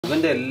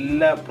ഇവന്റെ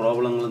എല്ലാ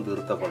പ്രോബ്ലങ്ങളും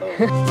തീർത്ത പടം.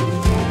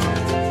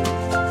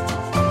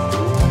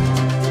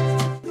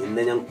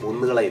 നിന്നെ ഞാൻ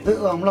കൊന്നുകളയും.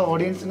 നമ്മളെ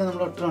ഓഡിയൻസിനെ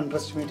നമ്മൾ ഒട്ടും അണ്ടർ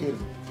എസ്റ്റിമേറ്റ്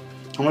ചെയ്തു.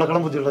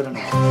 നമ്മളെക്കാളും ബുദ്ധിയുള്ളവരാണ്.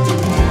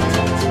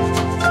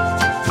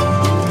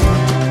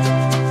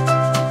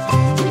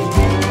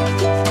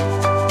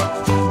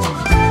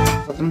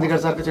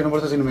 സാർക്ക്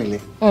ചെയ്യുമ്പോഴത്തെ സിനിമയില്ലേ,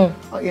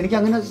 എനിക്ക്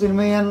അങ്ങനെ സിനിമ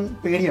ചെയ്യാൻ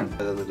പേടിയാണ്.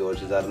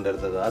 ജോഷി സാറിന്റെ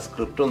അടുത്ത് ആ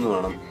സ്ക്രിപ്റ്റ് ഒന്ന്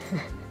വേണം,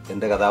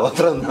 എന്റെ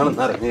കഥാപാത്രം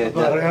എന്താണെന്ന്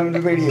അറിയാൻ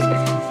വേണ്ടി പേടിയാണ്.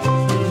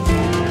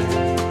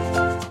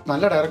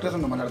 നല്ല ഡയറക്ടേഴ്സ്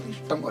ഉണ്ട് മലയാളത്തിൽ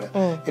ഇഷ്ടം പോലെ.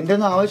 എന്റെ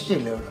ഒന്നും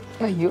ആവശ്യമില്ല ഇവിടെ.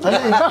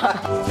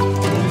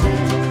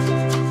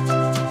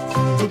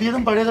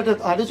 പുതിയതും പഴയതൊക്കെ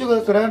എത്ര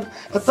പേരാണ്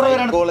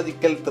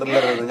സൈക്കോളജിക്കൽ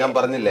ത്രില്ലർ ഞാൻ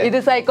പറഞ്ഞില്ലേ, ഇത്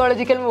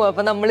സൈക്കോളജിക്കൽ മൂവ്.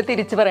 അപ്പൊ നമ്മൾ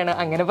തിരിച്ചു പറയണം,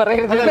 അങ്ങനെ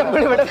പറയരുത്.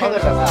 നമ്മളിവിടെ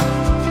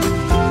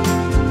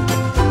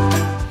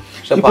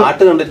പക്ഷെ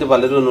പാട്ട് കണ്ടിട്ട്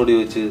പലരും എന്നോട്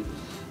ചോദിച്ച്,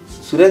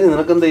 സുരാജ്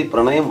നിനക്കെന്താ ഈ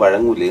പ്രണയം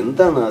വഴങ്ങൂല,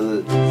 എന്താണ് അത്?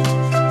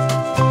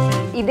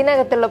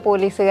 ഇതിനകത്തുള്ള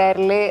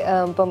പോലീസുകാരിൽ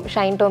ഇപ്പം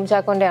ഷൈൻ ടോം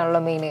ചാക്കോന്റെ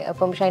ആണല്ലോ മെയിൻ.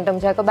 അപ്പം Shine Tom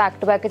Chacko back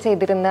to back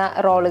ചെയ്തിരുന്ന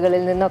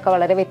റോളുകളിൽ നിന്നൊക്കെ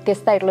വളരെ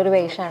വ്യത്യസ്തമായിട്ടുള്ള ഒരു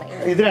വേഷമാണ്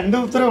ഇത്. 2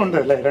 ഉത്തരവുണ്ട്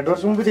അല്ലേ, 2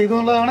 വർഷം മുമ്പ് ചെയ്തു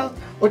എന്നുള്ളതാണ്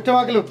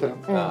ഒറ്റവാക്കിലെ ഉത്തരം.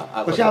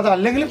 പക്ഷെ അത്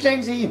അല്ലെങ്കിലും ഷൈൻ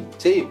ചെയ്യും.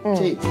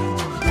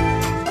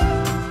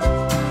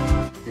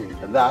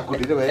 എന്താ ആ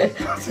കുട്ടിയുടെ പേര്?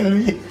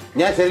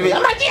 ഞാൻ സെൽവി.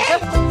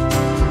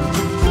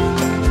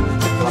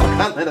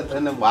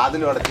 തന്നെ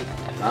വാതിലും അടച്ച്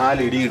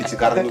 4 ഇടി ഇടിച്ച്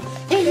കറങ്ങി.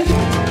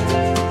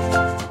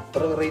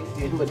 എത്ര വെറൈറ്റി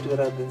ചെയ്യാൻ പറ്റും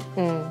ഒരാൾക്ക്?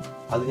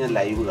 അത് ഞാൻ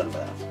ലൈവ്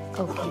കണ്ടതാണ്.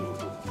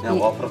 ഞാൻ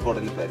ഓഫ്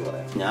റെക്കോർഡിൽ പേര്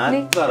പറയാം. ഞാൻ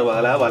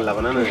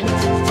വല്ലവനാണ്.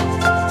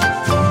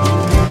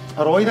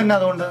 റോയ് തന്നെ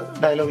അതുകൊണ്ട്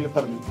ഡയലോഗിൽ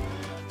പറഞ്ഞു,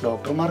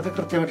 ഡോക്ടർമാർക്ക്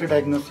കൃത്യമായിട്ട്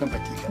ഡയഗ്നോസ് ചെയ്യാൻ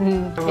പറ്റില്ല.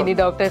 ഇനി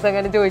ഡോക്ടേഴ്സ്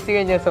അങ്ങനെ ചോദിച്ചു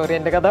കഴിഞ്ഞാൽ സോറി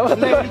എന്റെ കഥ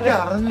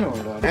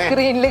അറിഞ്ഞോളൂ.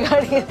 സ്ക്രീനിൽ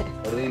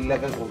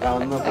റീലൊക്കെ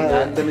കാണുന്നപ്പോ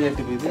ഞാൻ തന്നെ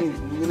ഞെട്ടിപ്പോ, ഇത്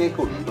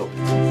ഇങ്ങനെയൊക്കെ ഉണ്ടോ?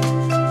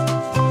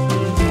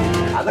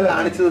 അത്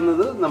കാണിച്ചു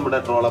തന്നത് നമ്മുടെ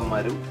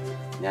ട്രോളന്മാരും.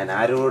 ഞാൻ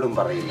ആരോടും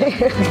പറയില്ല.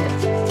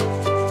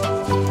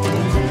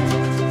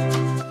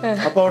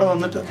 അപ്പൊ അവിടെ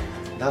വന്നിട്ട്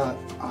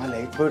ആ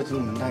ലൈറ്റ് ബേർഡ്സ്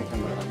ഉണ്ടാക്കാൻ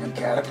പറയാം, ഞാൻ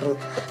ക്യാരക്ടർ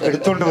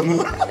എടുത്തോണ്ട് വന്നു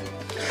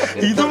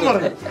ഇതും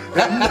പറഞ്ഞു.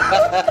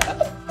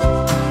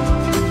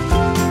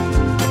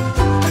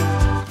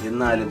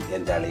 എന്നാലും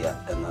എന്റെ അളിയ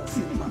എന്ന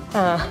സിനിമ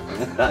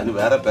അതിന്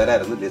വേറെ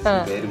പേരായിരുന്നു,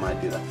 പേര്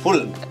മാറ്റിയതാ. Full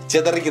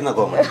ചെതറിക്കുന്ന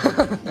comedy.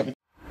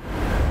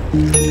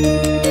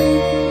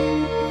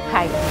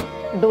 ഹായ്,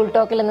 ഡൂൾ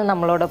ടോക്കിൽ നിന്ന്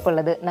നമ്മളോടൊപ്പം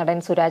ഉള്ളത് നടൻ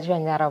സുരാജ്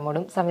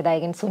വെഞ്ഞാറാമൂടും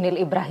സംവിധായകൻ സുനിൽ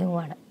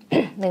ഇബ്രാഹിമുമാണ്.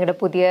 നിങ്ങളുടെ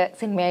പുതിയ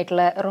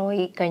സിനിമയായിട്ടുള്ള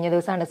റോയ് കഴിഞ്ഞ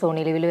ദിവസമാണ്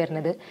സോണി ലിവിൽ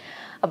വരുന്നത്.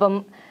 അപ്പം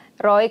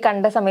റോയ്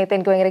കണ്ട സമയത്ത്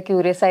എനിക്ക് ഭയങ്കര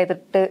ക്യൂരിയസ്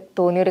ആയിട്ട്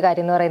തോന്നിയൊരു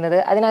കാര്യം എന്ന് പറയുന്നത്,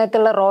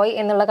 അതിനകത്തുള്ള റോയ്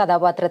എന്നുള്ള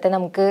കഥാപാത്രത്തെ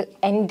നമുക്ക്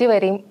എൻഡ്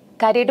വരെയും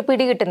കാര്യമായിട്ട്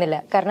പിടി കിട്ടുന്നില്ല.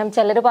 കാരണം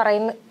ചിലർ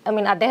പറയുന്ന,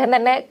 അദ്ദേഹം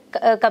തന്നെ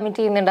കമ്മിറ്റ്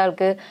ചെയ്യുന്നുണ്ട്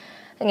ആൾക്ക്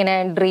ഇങ്ങനെ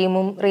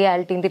ഡ്രീമും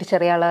റിയാലിറ്റിയും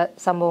തിരിച്ചറിയാനുള്ള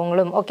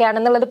സംഭവങ്ങളും ഒക്കെ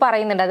ആണെന്നുള്ളത്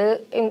പറയുന്നുണ്ട്. അത്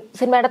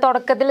സിനിമയുടെ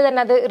തുടക്കത്തിൽ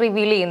തന്നെ അത്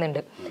റിവീൽ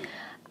ചെയ്യുന്നുണ്ട്.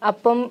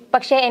 അപ്പം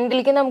പക്ഷെ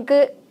എൻഡിലേക്ക് നമുക്ക്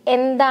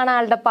എന്താണ്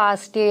ആളുടെ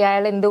പാസ്റ്റ്,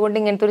 അയാൾ എന്തുകൊണ്ട്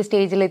ഇങ്ങനത്തെ ഒരു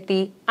സ്റ്റേജിലെത്തി,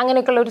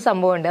 അങ്ങനെയൊക്കെയുള്ള ഒരു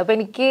സംഭവമുണ്ട്. അപ്പം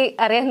എനിക്ക്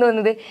അറിയാൻ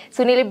തോന്നുന്നത്,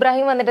 സുനിൽ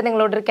ഇബ്രാഹിം വന്നിട്ട്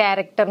നിങ്ങളോടൊരു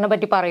ക്യാരക്ടറിനെ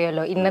പറ്റി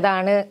പറയുമല്ലോ,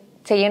 ഇന്നതാണ്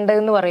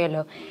ചെയ്യേണ്ടതെന്ന്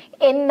പറയുമല്ലോ,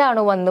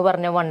 എന്താണ് വന്ന്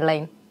പറഞ്ഞ 1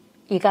 ലൈൻ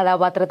ഈ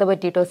കഥാപാത്രത്തെ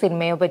പറ്റിയിട്ടോ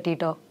സിനിമയെ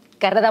പറ്റിയിട്ടോ?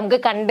 കാരണം നമുക്ക്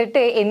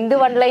കണ്ടിട്ട് എന്ത്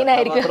 1 ലൈൻ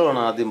ആയിരിക്കും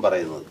ആദ്യം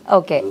പറയുന്നത്.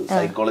 Okay,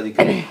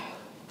 psychological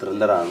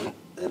ത്രില്ലറാണ്.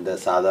 എന്റെ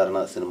സാധാരണ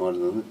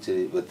സിനിമകളിൽ നിന്ന്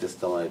ഇച്ചിരി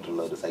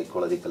വ്യത്യസ്തമായിട്ടുള്ള ഒരു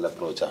സൈക്കോളജിക്കൽ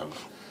അപ്രോച്ചാണ്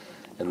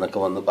എന്നൊക്കെ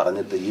വന്ന്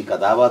പറഞ്ഞിട്ട് ഈ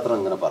കഥാപാത്രം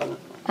ഇങ്ങനെ പറഞ്ഞു.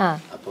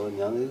 അപ്പൊ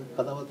ഞാൻ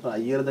കഥാപാത്രം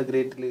അയ്യർ ദ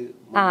ഗ്രേറ്റില്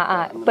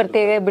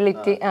പ്രത്യേക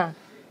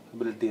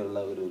എബിലിറ്റി ഉള്ള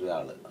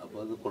ഒരാള്. അപ്പൊ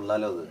അത്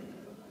കൊള്ളാലോ അത്.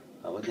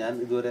 അപ്പൊ ഞാൻ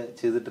ഇതുവരെ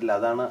ചെയ്തിട്ടില്ല.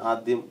 അതാണ്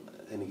ആദ്യം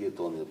എനിക്ക്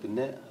തോന്നിയത്.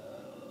 പിന്നെ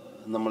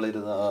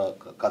നമ്മളിരുന്ന്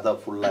കഥ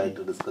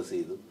ഫുള്ളായിട്ട് ഡിസ്കസ്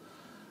ചെയ്തു.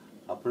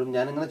 അപ്പോഴും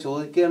ഞാനിങ്ങനെ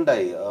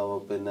ചോദിക്കേണ്ടായി,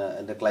 പിന്നെ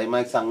എന്റെ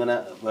ക്ലൈമാക്സ് അങ്ങനെ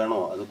വേണോ,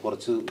 അത്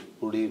കുറച്ച്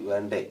കൂടി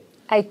വേണ്ടേ,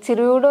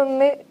 ഇച്ചിരിയൂടെ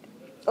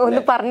ഒന്ന്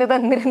പറഞ്ഞു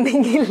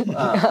തന്നിരുന്നെങ്കിൽ.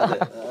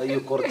 അയ്യോ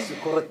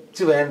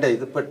കുറച്ച് വേണ്ടേ,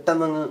 ഇത്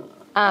പെട്ടെന്ന്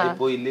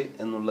പോയില്ലേ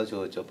എന്നുള്ള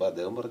ചോദിച്ചു. അപ്പൊ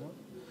അദ്ദേഹം പറഞ്ഞു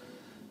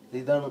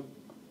ഇതാണ്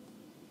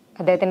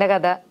അദ്ദേഹത്തിന്റെ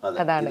കഥ,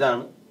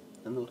 ഇതാണ്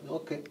എന്ന് പറഞ്ഞു.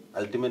 ഓക്കെ,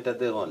 അൾട്ടിമേറ്റ്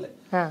അദ്ദേഹം അല്ലേ,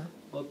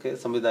 ഓക്കെ.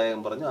 സംവിധായകൻ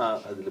പറഞ്ഞു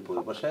അതിൽ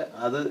പോയി. പക്ഷെ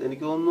അത്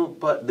എനിക്ക് തോന്നുന്നു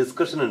ഇപ്പൊ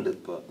ഡിസ്കഷൻ ഉണ്ട്.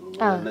 ഇപ്പൊ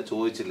എന്നെ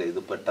ചോദിച്ചില്ല,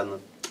 ഇത് പെട്ടെന്ന്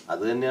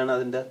അത് തന്നെയാണ്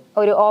അതിന്റെ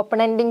ഒരു ഓപ്പൺ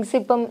എൻഡിങ്സ്.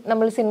 ഇപ്പം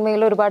നമ്മൾ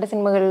സിനിമയിൽ ഒരുപാട്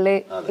സിനിമകളിൽ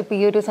ഇപ്പൊ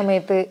ഈ ഒരു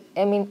സമയത്ത്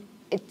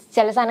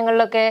ചില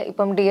സാധനങ്ങളിലൊക്കെ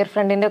ഇപ്പം ഡിയർ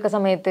ഫ്രണ്ടിന്റെ ഒക്കെ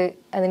സമയത്ത്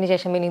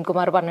അതിനുശേഷം വിനീത്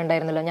കുമാർ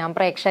പറഞ്ഞിട്ടുണ്ടായിരുന്നല്ലോ, ഞാൻ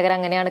പ്രേക്ഷകർ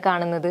അങ്ങനെയാണ്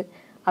കാണുന്നത്,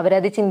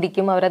 അവരത്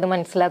ചിന്തിക്കും, അവരത്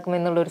മനസ്സിലാക്കും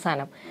എന്നുള്ളൊരു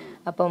സാധനം.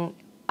 അപ്പം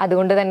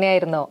അതുകൊണ്ട്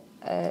തന്നെയായിരുന്നോ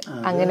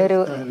അങ്ങനെ ഒരു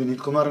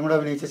വിനീത് കുമാറും കൂടെ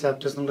അഭിനയിച്ച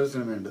ചാപ്റ്റേഴ്സ് എന്നുള്ള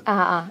സിനിമയുണ്ട്,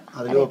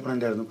 അതിൽ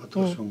ഓപ്പണന്റ് ആയിരുന്നു 10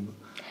 വർഷം മുമ്പ്.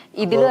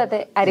 ഇതിലും അതെ,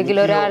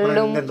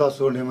 അരികിലൊരാളിലും എന്തോ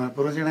അസുഖം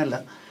മലപ്പുറം ചെയ്യണല്ല.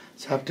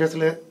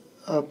 ചാപ്റ്റേഴ്സില്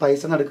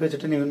പൈസ നടുക്ക്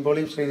വെച്ചിട്ട് നിവിൻ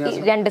പോളിയും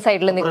ശ്രീനിവാസും 2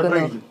 സൈഡിൽ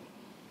നിൽക്കുന്നു.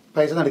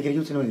 പൈസ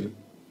നടുക്കിരിക്കും സിനിമ തീരും.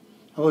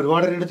 അപ്പൊ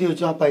ഒരുപാട് എടുത്ത്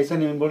ചോദിച്ചു, ആ പൈസ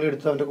നിവിൻ പോളി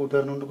എടുത്ത് അവന്റെ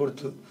കൂട്ടുകാരനോട്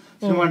കൊടുത്ത്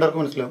സിനിമ കണ്ടവർക്ക്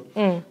മനസ്സിലാവും.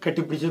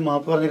 കെട്ടിപ്പിടിച്ച്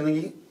മാപ്പ്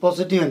പറഞ്ഞിരുന്നെങ്കിൽ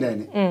പോസിറ്റീവ് എന്റെ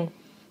അതിന്,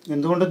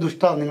 എന്തുകൊണ്ട്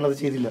ദുഷ്ടാ നിങ്ങളത്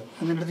ചെയ്തില്ല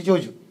എന്നെ അടുത്ത്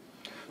ചോദിച്ചു.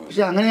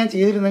 പക്ഷെ അങ്ങനെ ഞാൻ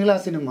ചെയ്തിരുന്നെങ്കിൽ ആ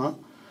സിനിമ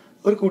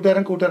ഒരു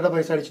കൂട്ടുകാരുടെ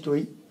പൈസ അടിച്ചിട്ട്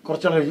പോയി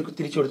കുറച്ചാൾ കഴിഞ്ഞ്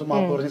തിരിച്ചു കൊടുത്ത്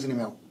മാപ്പ് പറഞ്ഞ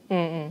സിനിമയാവും.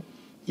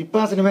 ഇപ്പൊ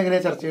ആ സിനിമ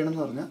എങ്ങനെയാ ചർച്ച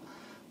ചെയ്യണമെന്ന് പറഞ്ഞാൽ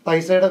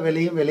പൈസയുടെ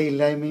വിലയും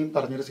വിലയില്ലായ്മയും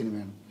പറഞ്ഞൊരു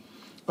സിനിമയാണ്.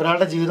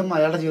 ഒരാളുടെ ജീവിതം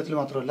അയാളുടെ ജീവിതത്തിൽ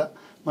മാത്രമല്ല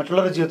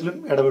മറ്റുള്ളവരുടെ ജീവിതത്തിലും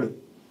ഇടപെടും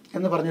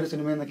എന്ന് പറഞ്ഞൊരു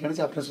സിനിമ എന്നൊക്കെയാണ്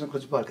ചാപ്റ്റേഴ്സിനെ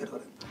കുറിച്ച് ഇപ്പോൾ ആൾക്കാർ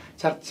പറയുന്നത്.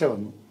 ചർച്ച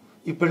വന്നു,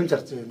 ഇപ്പോഴും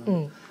ചർച്ച ചെയ്യുന്നു.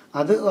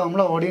 അത്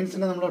നമ്മളെ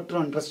ഓഡിയൻസിനെ നമ്മൾ ഒട്ടും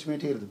അണ്ടർ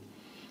എസ്റ്റിമേറ്റ് ചെയ്യരുത്.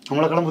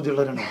 നമ്മളെക്കാളും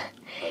ബുദ്ധിയുള്ളവരാണ്.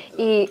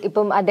 ഈ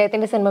ഇപ്പം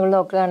അദ്ദേഹത്തിന്റെ സിനിമകൾ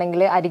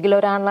നോക്കുകയാണെങ്കിൽ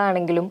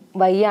അരികിലൊരാളാണെങ്കിലും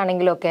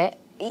ആണെങ്കിലും ഒക്കെ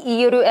ഈ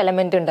ഒരു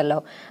എലമെന്റ് ഉണ്ടല്ലോ.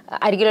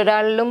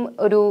 അരികിലൊരാളിലും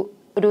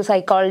ഒരു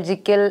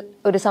സൈക്കോളജിക്കൽ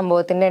ഒരു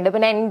സംഭവത്തിന്റെ ഉണ്ട്.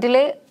 പിന്നെ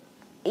എൻഡില്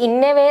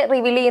ഇന്നവേ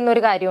റിവീൽ ചെയ്യുന്ന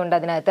ഒരു കാര്യമുണ്ട്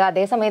അതിനകത്ത്.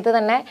 അതേ സമയത്ത്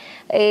തന്നെ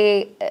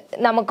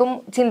നമുക്കും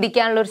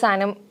ചിന്തിക്കാനുള്ള ഒരു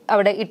സാധനം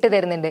അവിടെ ഇട്ട്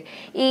തരുന്നുണ്ട്.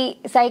 ഈ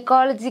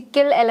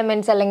സൈക്കോളജിക്കൽ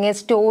എലമെന്റ്സ് അല്ലെങ്കിൽ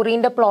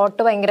സ്റ്റോറീന്റെ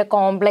പ്ലോട്ട് ഭയങ്കര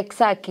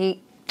കോംപ്ലെക്സ് ആക്കി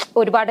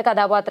ഒരുപാട്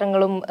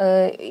കഥാപാത്രങ്ങളും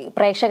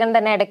പ്രേക്ഷകൻ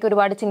തന്നെ ഇടയ്ക്ക്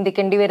ഒരുപാട്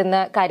ചിന്തിക്കേണ്ടി വരുന്ന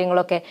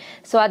കാര്യങ്ങളൊക്കെ.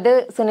 സോ അത്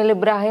സുനിൽ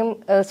ഇബ്രാഹിം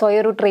സ്വയം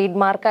ഒരു ട്രേഡ്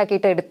മാർക്ക്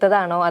ആക്കിയിട്ട്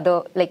എടുത്തതാണോ അതോ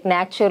like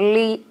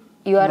naturally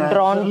you are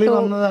drawn to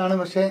വന്നതാണ്?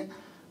 പക്ഷെ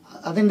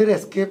അതിന്റെ ഒരു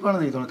എസ്കേപ്പ്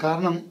ആണെന്ന് എനിക്ക് തോന്നുന്നു.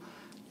 കാരണം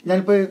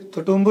ഞാനിപ്പോ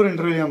തൊട്ട് മുമ്പ് ഒരു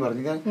ഇന്റർവ്യൂ ഞാൻ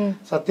പറഞ്ഞു,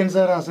 സത്യൻ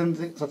സാർ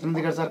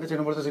സത്യനന്ദിക്കാട് സാർക്ക്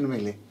ചെയ്യുമ്പോഴത്തെ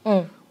സിനിമയില്ലേ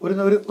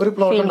ഒരു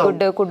പ്ലോട്ട്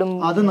ഉണ്ടാവും,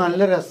 അത് നല്ല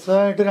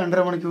രസമായിട്ട്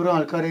 2.5 മണിക്കൂർ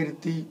ആൾക്കാരെ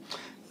ഇരുത്തി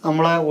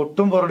നമ്മളെ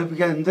ഒട്ടും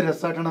പുറടിപ്പിക്കാൻ എന്ത്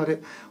രസമായിട്ടാണ് അവര്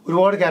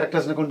ഒരുപാട്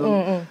ക്യാരക്ടേഴ്സിനെ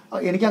കൊണ്ടുവന്നു.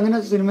 എനിക്ക് അങ്ങനെ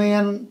സിനിമ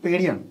ചെയ്യാൻ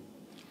പേടിയാണ്.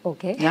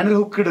 ഞാനൊരു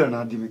ഹുക്ക് ഇടുകയാണ്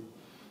ആദ്യമേ.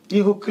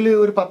 ഈ ഹുക്കിൽ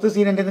ഒരു 10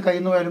 സീൻ എന്റെ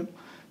കയ്യിൽ നിന്ന് പോയാലും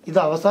ഇത്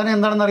അവസാനം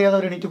എന്താണെന്ന് അറിയാതെ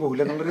അവർ എണീറ്റ്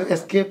പോകില്ല എന്നുള്ളൊരു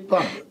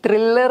എസ്കേപ്പാണ്.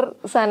 ത്രില്ലർ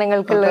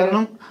സാധനങ്ങൾക്ക്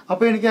കാരണം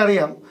അപ്പൊ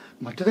എനിക്കറിയാം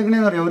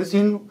മറ്റേതെങ്ങനെയാണെന്ന് അറിയാം, ഒരു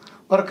സീൻ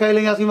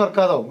വർക്കായില്ലെങ്കിൽ ആ സീൻ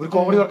വർക്കാതാവും, ഒരു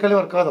കോമഡി വർക്കായാലും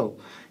വർക്കാതാവും.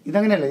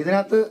 ഇതങ്ങനെയല്ല,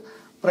 ഇതിനകത്ത്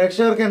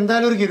പ്രേക്ഷകർക്ക്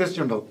എന്തായാലും ഒരു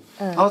ക്യൂരിയോസിറ്റി ഉണ്ടാവും,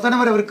 അവസാനം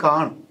വരെ അവർ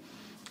കാണും.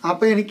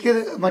 അപ്പൊ എനിക്ക്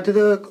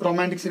മറ്റേത്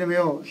റൊമാൻറ്റിക്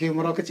സിനിമയോ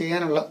ഹ്യൂമറോ ഒക്കെ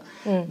ചെയ്യാനുള്ള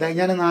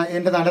ഞാൻ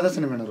എന്റെ നാടക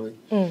സിനിമയാണ് റോയ്.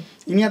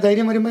 ഇനി ആ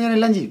ധൈര്യം വരുമ്പോ ഞാൻ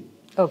എല്ലാം ചെയ്യും.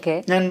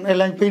 ഞാൻ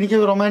എല്ലാം ഇപ്പൊ എനിക്ക്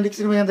റൊമാൻറ്റിക്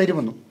സിനിമ ഞാൻ ധൈര്യം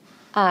വന്നു,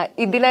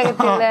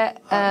 ഇതിനകത്തുള്ള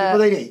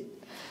ധൈര്യമായി.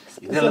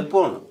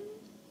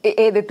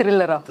 ഏത്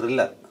ത്രില്ലറോ?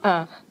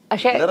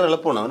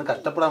 എളുപ്പമാണ്, അവന്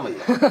കഷ്ടപ്പെടാൻ വയ്യ.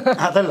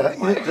 അതല്ല,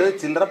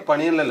 ചില്ലറ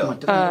പണിയല്ലല്ലോ,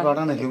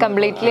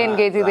 കംപ്ലീറ്റ്ലി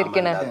എൻഗേജ്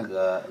ചെയ്തിരിക്കണ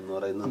എന്ന്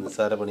പറയുന്നത്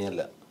നിസ്സാര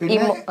പണിയല്ല.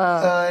 പിന്നെ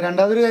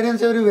രണ്ടാമതൊരു കാര്യം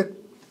വെച്ചാൽ ഒരു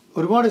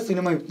ഒരുപാട്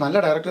സിനിമ നല്ല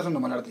ഡയറക്ടേഴ്സ് ഉണ്ട്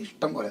മലയാളത്തിൽ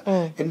ഇഷ്ടം പോലെ.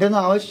 എന്റെ ഒന്നും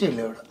ആവശ്യമില്ല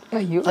ഇവിടെ.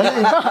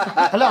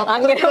 അല്ല,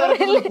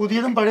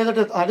 പുതിയതും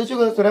പഴയതായിട്ട്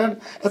ആലോചിച്ചു എത്ര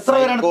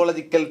പേരാണ്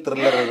സൈക്കോളജിക്കൽ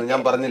ത്രില്ലർ ഞാൻ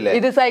പറഞ്ഞില്ലേ,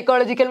 ഇത്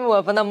സൈക്കോളജിക്കൽ മൂവ്.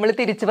 അപ്പൊ നമ്മൾ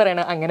തിരിച്ചു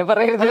പറയണം, അങ്ങനെ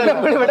പറയരുത്.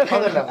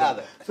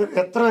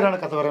 എത്ര പേരാണ്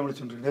കഥ പറയാൻ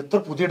വിളിച്ചോണ്ടിരിക്കുന്നത്, എത്ര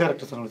പുതിയ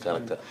ഡയറക്ടേഴ്സാണ്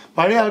വിളിച്ചത്.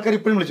 പഴയ ആൾക്കാർ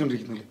ഇപ്പോഴും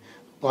വിളിച്ചോണ്ടിരിക്കുന്നില്ലേ,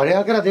 പഴയ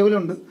ആൾക്കാർ അതേപോലെ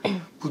ഉണ്ട്,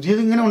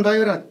 പുതിയത് ഇങ്ങനെ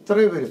ഉണ്ടായവരാണ്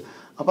എത്രയോ പേര്.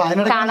 അപ്പൊ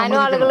അതിനിടയ്ക്ക്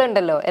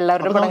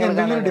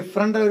എന്തെങ്കിലും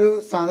ഡിഫറെന്റ് ഒരു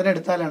സാധനം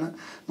എടുത്താലാണ്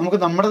നമുക്ക്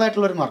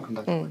നമ്മുടേതായിട്ടുള്ള ഒരു മാർക്ക്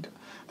ഉണ്ടാക്കാൻ പറ്റും.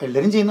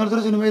 എല്ലാവരും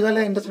ചെയ്യുന്നിടത്തൊരു സിനിമ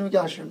ചെയ്താലേ എന്റെ സിനിമയ്ക്ക്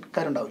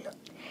ആവശ്യക്കാരുണ്ടാവില്ല.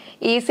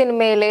 ഈ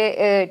സിനിമയില്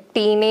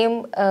ടീനയും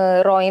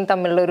റോയും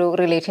തമ്മിലുള്ള ഒരു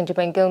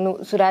റിലേഷൻഷിപ്പ് എനിക്ക് തോന്നുന്നു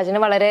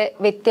സുരാജിന് വളരെ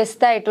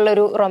വ്യത്യസ്തമായിട്ടുള്ള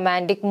ഒരു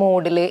റൊമാൻറ്റിക്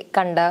മോഡില്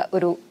കണ്ട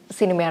ഒരു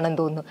സിനിമയാണെന്ന്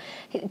തോന്നുന്നു.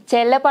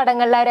 ചില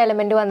പടങ്ങളിലെ ഒരു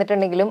എലമെന്റ്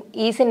വന്നിട്ടുണ്ടെങ്കിലും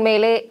ഈ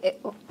സിനിമയില്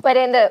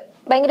വരെ എന്താ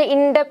ഭയങ്കര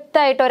ഇൻഡെപ്ത്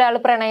ആയിട്ട് ഒരാൾ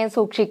പ്രണയം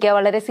സൂക്ഷിക്കുക,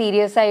 വളരെ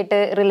സീരിയസ് ആയിട്ട്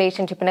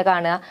റിലേഷൻഷിപ്പിനെ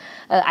കാണുക,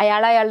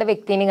 അയാളുടെ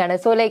വ്യക്തിനെ കാണുക.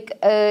 സോ ലൈക്ക്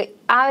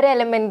ആ ഒരു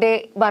എലമെന്റ്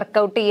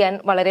വർക്കൗട്ട് ചെയ്യാൻ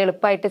വളരെ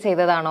എളുപ്പമായിട്ട്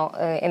ചെയ്തതാണോ?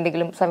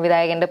 എന്തെങ്കിലും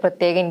സംവിധായകന്റെ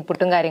പ്രത്യേക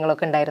ഇൻപുട്ടും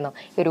കാര്യങ്ങളൊക്കെ ഉണ്ടായിരുന്നോ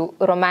ഒരു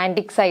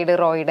റൊമാൻറ്റിക് സൈഡ്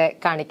റോയുടെ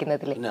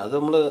കാണിക്കുന്നതിൽ? അത്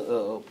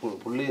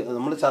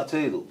നമ്മൾ ചർച്ച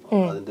ചെയ്തു.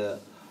 അതിന്റെ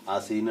ആ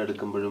സീൻ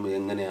എടുക്കുമ്പോഴും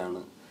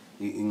എങ്ങനെയാണ്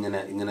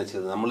ഇങ്ങനെ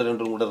ചെയ്തത്, നമ്മൾ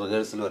രണ്ടും കൂടെ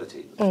റിഹേഴ്സൽ വരെ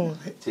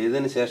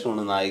ചെയ്തതിന്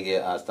ശേഷമാണ്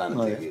നായികയെ ആ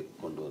സ്ഥാനത്തേക്ക്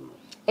കൊണ്ടുവന്നത്.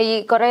 ഈ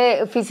കുറെ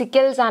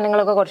ഫിസിക്കൽ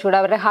സാധനങ്ങളൊക്കെ കുറച്ചുകൂടെ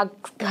അവരുടെ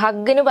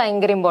ഹഗ്ഗിന്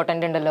ഭയങ്കര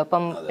ഇമ്പോർട്ടന്റ് ഉണ്ടല്ലോ.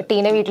 അപ്പം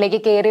ടീന വീട്ടിലേക്ക്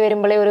കയറി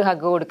വരുമ്പോഴേ ഒരു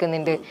ഹഗ്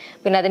കൊടുക്കുന്നുണ്ട്.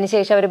 പിന്നെ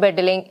അതിനുശേഷം അവർ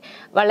ബെഡിലെ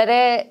വളരെ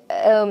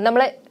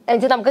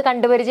നമുക്ക്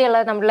കണ്ടുപരിചയമുള്ള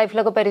നമ്മുടെ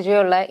ലൈഫിലൊക്കെ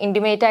പരിചയമുള്ള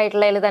ഇന്റിമേറ്റ്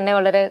ആയിട്ടുള്ളതിൽ തന്നെ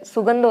വളരെ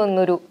സുഖം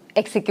തോന്നുന്നൊരു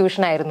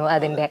എക്സിക്യൂഷൻ ആയിരുന്നു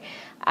അതിന്റെ.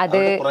 അത്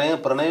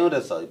പ്രണയവും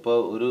രസമാണ്. ഇപ്പൊ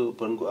ഒരു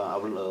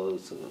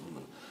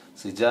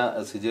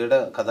സിജയുടെ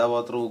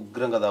കഥാപാത്രം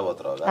ഉഗ്രം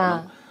കഥാപാത്രമാണ്.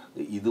 കാരണം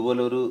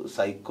ഇതുപോലെ ഒരു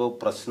സൈക്കോ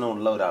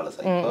പ്രശ്നമുള്ള ഒരാള്,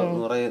 സൈക്കോ എന്ന്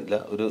പറയില്ല,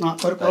 ഒരു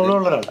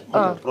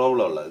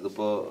പ്രോബ്ലം ഉള്ള,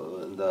 ഇതിപ്പോ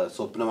എന്താ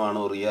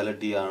സ്വപ്നമാണോ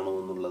റിയാലിറ്റി ആണോ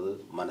എന്നുള്ളത്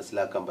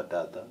മനസ്സിലാക്കാൻ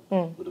പറ്റാത്ത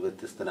ഒരു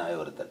വ്യത്യസ്തനായ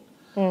ഒരുത്തൻ.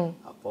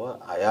 അപ്പോ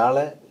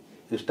അയാളെ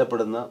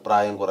ഇഷ്ടപ്പെടുന്ന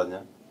പ്രായം കുറഞ്ഞ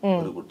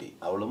ഒരു കുട്ടി,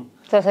 അവളും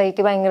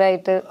സൊസൈറ്റി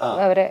ഭയങ്കരമായിട്ട്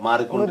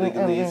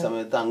മാറിക്കൊണ്ടിരിക്കുന്ന ഈ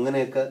സമയത്ത്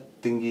അങ്ങനെയൊക്കെ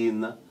തിങ്ക്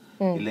ചെയ്യുന്ന,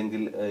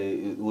 ഇല്ലെങ്കിൽ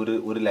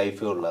ഒരു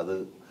ലൈഫേ ഉള്ളു, അത്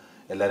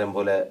എല്ലാരും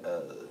പോലെ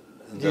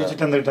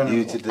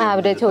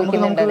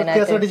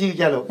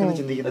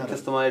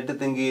വ്യത്യസ്തമായിട്ട്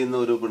തിങ്ക് ചെയ്യുന്ന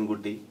ഒരു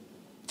പെൺകുട്ടി.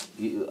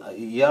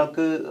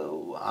 ഇയാൾക്ക്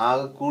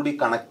ആകെ കൂടി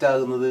കണക്ട്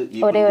ആകുന്നത് ഈ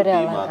പെൺകുട്ടി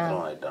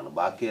മാത്രമായിട്ടാണ്.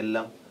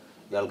 ബാക്കിയെല്ലാം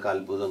ഇയാൾക്ക്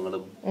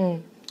അത്ഭുതങ്ങളും,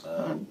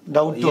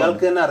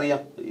 ഇയാൾക്ക് തന്നെ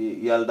അറിയാം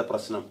ഇയാളുടെ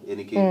പ്രശ്നം.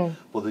 എനിക്ക്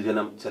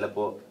പൊതുജനം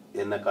ചിലപ്പോ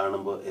എന്നെ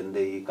കാണുമ്പോ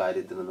എന്റെ ഈ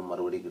കാര്യത്തിനൊന്നും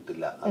മറുപടി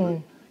കിട്ടില്ല, അത്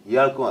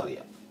ഇയാൾക്കും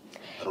അറിയാം,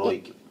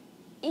 റോയ്ക്കും.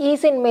 ഈ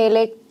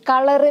സിനിമയിലെ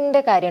കളറിന്റെ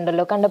കാര്യം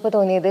ഉണ്ടല്ലോ, കണ്ടപ്പോൾ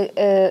തോന്നിയത്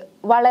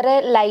വളരെ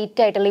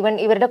ലൈറ്റ് ആയിട്ടുള്ള, ഈവൻ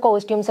ഇവരുടെ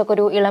കോസ്റ്റ്യൂംസ് ഒക്കെ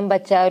ഒരു ഇളം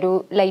പച്ച, ഒരു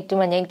ലൈറ്റ്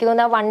മഞ്ഞ. എനിക്ക്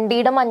തോന്നുന്നു ആ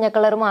വണ്ടിയുടെ മഞ്ഞ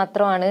കളർ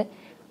മാത്രമാണ്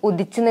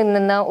ഉദിച്ചു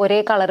നിന്ന ഒരേ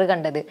കളർ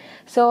കണ്ടത്.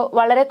 സോ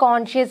വളരെ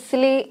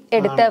കോൺഷ്യസ്ലി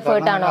എടുത്ത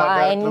എഫേർട്ടാണോ ആ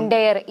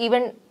എൻറ്റയർ?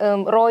 ഈവൻ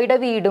റോയുടെ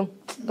വീടും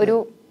ഒരു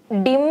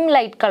ഡിം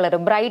ലൈറ്റ് കളർ,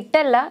 ബ്രൈറ്റ്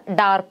അല്ല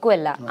ഡാർക്കും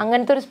അല്ല,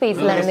 അങ്ങനത്തെ ഒരു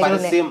സ്പേസിലാണ്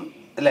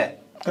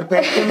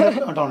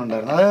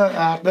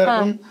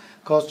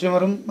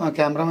കോസ്റ്റ്യൂമറും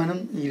ക്യാമറമാനും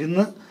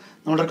ഇരുന്ന്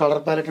നമ്മുടെ കളർ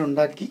പാലറ്റ്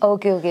ഉണ്ടാക്കി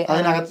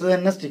അതിനകത്ത്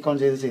തന്നെ സ്റ്റിക്ക് ഓൺ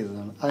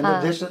ചെയ്തതാണ്. അതിന്റെ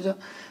ഉദ്ദേശം വെച്ചാൽ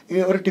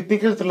ഈ ഒരു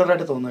ടിപ്പിക്കൽ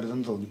ത്രില്ലറായിട്ട്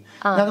തോന്നരുതെന്ന് തോന്നി.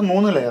 അതിനകത്ത്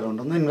 3 ലെയർ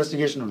ഉണ്ട്. ഒന്ന്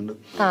ഇൻവെസ്റ്റിഗേഷൻ ഉണ്ട്,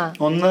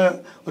 ഒന്ന്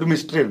ഒരു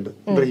മിസ്റ്ററി ഉണ്ട്,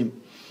 ഇബ്രാഹിം.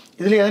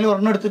 ഇതിൽ ഏതെങ്കിലും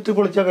ഒരെണ്ണം എടുത്തിട്ട്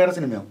പൊളിച്ചാൽ വേറെ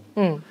സിനിമയാവും.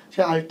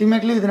 പക്ഷെ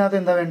അൾട്ടിമേറ്റ്ലി ഇതിനകത്ത്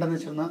എന്താ വേണ്ടതെന്ന്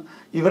വെച്ചാൽ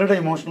ഇവരുടെ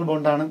ഇമോഷണൽ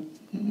ബോണ്ടാണ്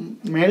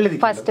മേളിൽ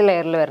ഫസ്റ്റ്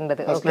ലെയറിൽ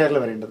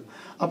വരേണ്ടത്.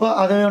 അപ്പൊ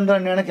അതുകൊണ്ട്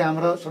തന്നെയാണ്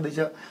ക്യാമറ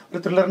ശ്രദ്ധിച്ച ഒരു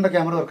ത്രില്ലറിന്റെ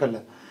ക്യാമറ വർക്കല്ല.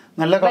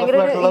 നല്ല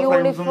കളർഫുൾ ആയിട്ടുള്ള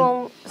ഫ്രെയിംസും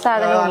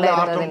നല്ല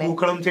ആർട്ടും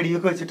പൂക്കളും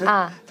ചെടിയൊക്കെ വെച്ചിട്ട്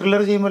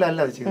ത്രില്ലർ ചെയ്യുമ്പോൾ അല്ല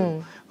അത്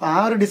ചെയ്തത്. ആ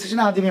ഒരു ഡിസിഷൻ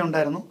ആദ്യമേ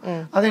ഉണ്ടായിരുന്നു.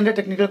 അത് എന്റെ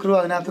ടെക്നിക്കൽ ക്രൂ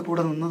അതിനകത്ത്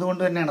കൂടെ നിന്നത്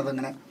കൊണ്ട് തന്നെയാണ്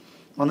അതങ്ങനെ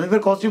വന്നത്. ഇവർ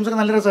കോസ്റ്റ്യൂംസ് ഒക്കെ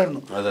നല്ല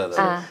രസമായിരുന്നു.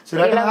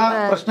 സുരാജ് ആ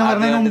പ്രശ്നം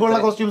വരുന്നതിന് മുമ്പുള്ള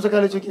കോസ്റ്റ്യൂംസ് ഒക്കെ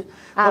ആലോചിച്ച്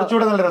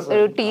കുറച്ചുകൂടെ നല്ല രസം.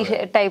 ഒരു ടീ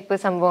ടൈപ്പ്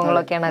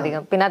സംഭവങ്ങളൊക്കെയാണ്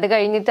അധികം. പിന്നെ അത്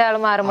കഴിഞ്ഞിട്ട് ആൾ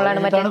മാറുമ്പോഴാണ്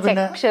മറ്റേ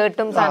ചെക്ക്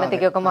ഷർട്ടും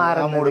സാധനത്തേക്കൊക്കെ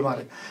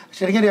മാറി.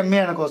 ശരിക്കും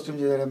രമ്യയാണ് കോസ്റ്റ്യൂം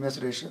ചെയ്തത്. രമ്യ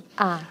സുരേഷ്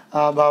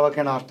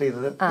ബാവൊക്കെയാണ് ആർട്ട്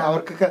ചെയ്തത്.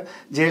 അവർക്കൊക്കെ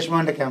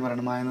ജയഷ്മാന്റെ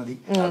ക്യാമറയാണ് മായനദി.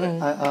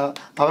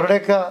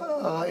 അവരുടെയൊക്കെ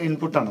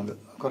ഇൻപുട്ടാണത്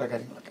കുറെ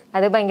കാര്യങ്ങളൊക്കെ.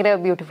 അത് ഭയങ്കര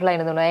ബ്യൂട്ടിഫുൾ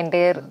ആയിരുന്നു എൻ്റെ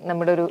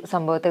നമ്മുടെ ഒരു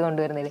സംഭവത്തെ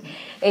കൊണ്ടുവരുന്നത്.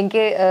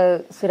 എനിക്ക്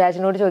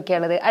സുരാജിനോട്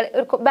ചോദിക്കാനുള്ളത്,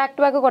 ബാക്ക്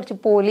ടു ബാക്ക് കുറച്ച്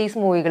പോലീസ്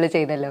മൂവികൾ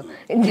ചെയ്തല്ലോ,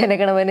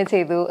 ജനഗണമന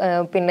ചെയ്തു,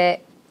 പിന്നെ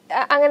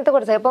അങ്ങനത്തെ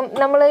കുറച്ച്. അപ്പം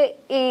നമ്മൾ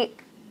ഈ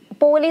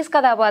പോലീസ്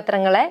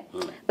കഥാപാത്രങ്ങളെ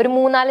ഒരു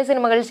 3-4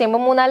 സിനിമകൾ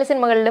ചെയ്യുമ്പോൾ 3-4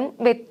 സിനിമകളിലും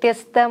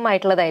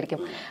വ്യത്യസ്തമായിട്ടുള്ളതായിരിക്കും.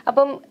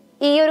 അപ്പം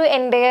ഈ ഒരു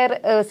എൻ്റയർ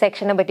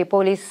സെക്ഷനെ പറ്റി,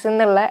 പോലീസ്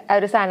എന്നുള്ള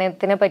ആ ഒരു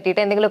സാധനത്തിനെ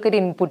പറ്റിയിട്ട് എന്തെങ്കിലുമൊക്കെ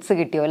ഒരു ഇൻപുട്സ്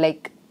കിട്ടിയോ?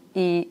 ലൈക്ക്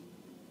ഈ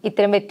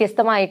ഇത്തരം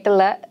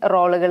വ്യത്യസ്തമായിട്ടുള്ള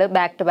റോളുകൾ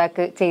ബാക്ക് ടു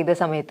ബാക്ക് ചെയ്ത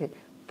സമയത്ത്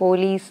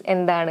പോലീസ്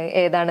എന്താണ്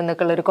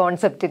ഏതാണെന്നൊക്കെ ഉള്ള ഒരു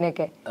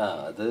കോൺസെപ്റ്റിനൊക്കെ.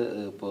 അത്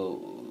ഇപ്പോ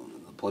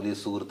പോലീസ്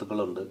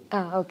സുഹൃത്തുക്കളുണ്ട്,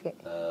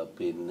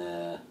 പിന്നെ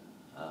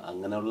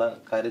അങ്ങനെയുള്ള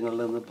കാര്യങ്ങളിൽ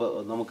നിന്ന് ഇപ്പൊ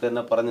നമുക്ക്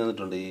തന്നെ പറഞ്ഞു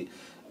തന്നിട്ടുണ്ട്. ഈ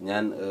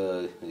ഞാൻ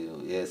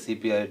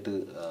ACP ആയിട്ട്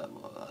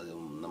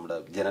നമ്മുടെ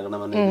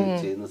ജനഗണമന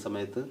ചെയ്യുന്ന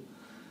സമയത്ത്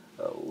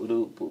ഒരു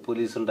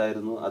പോലീസ്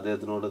ഉണ്ടായിരുന്നു.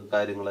 അദ്ദേഹത്തിനോട്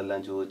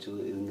കാര്യങ്ങളെല്ലാം ചോദിച്ചു,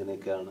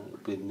 ഇങ്ങനെയൊക്കെയാണ്.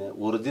 പിന്നെ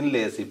ഒറിജിനൽ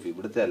ACP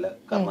ഇവിടുത്തെ അല്ല,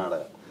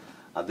 കർണാടക,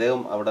 അദ്ദേഹം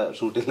അവിടെ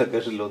ഷൂട്ടിംഗ്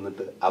ലൊക്കേഷനിൽ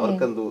വന്നിട്ട്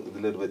അവർക്കെന്തോ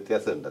ഇതിലൊരു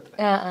വ്യത്യാസം ഉണ്ട് അത്ര.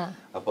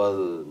 അപ്പൊ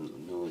അത്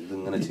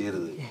ഇതിങ്ങനെ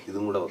ചെയ്യരുത്,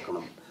 ഇതും കൂടെ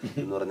വെക്കണം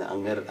എന്ന് പറഞ്ഞ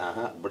അങ്ങനെ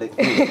ഇവിടെ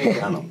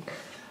കാണും.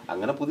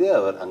 അങ്ങനെ പുതിയ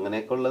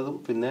അങ്ങനെയൊക്കെ ഉള്ളതും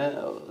പിന്നെ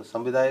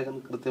സംവിധായകൻ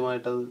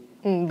കൃത്യമായിട്ടത്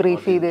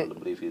ബ്രീഫ്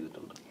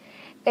ചെയ്തിട്ടുണ്ട്.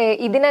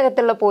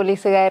 ഇതിനകത്തുള്ള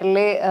പോലീസുകാരിൽ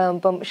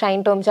ഇപ്പം ഷൈൻ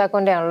ടോം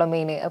ചാക്കോന്റെ ആണല്ലോ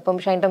മെയിൻ. അപ്പം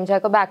Shine Tom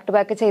Chacko back to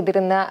back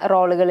ചെയ്തിരുന്ന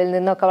റോളുകളിൽ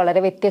നിന്നൊക്കെ വളരെ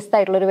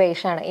വ്യത്യസ്തമായിട്ടുള്ള ഒരു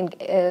വേഷമാണ്.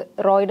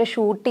 റോയുടെ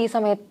ഷൂട്ട് ഈ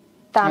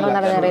സമയത്താണോ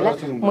നടന്നറിയില്ല,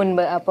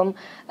 മുൻപ്.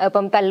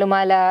 അപ്പം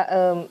തല്ലുമാല,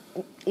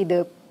 ഇത്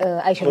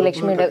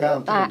ഐശ്വര്യലക്ഷ്മിയുടെ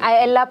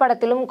എല്ലാ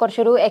പടത്തിലും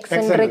കുറച്ചൊരു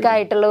എക്സെൻട്രിക്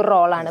ആയിട്ടുള്ള ഒരു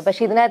റോളാണ്.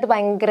 പക്ഷെ ഇതിനകത്ത്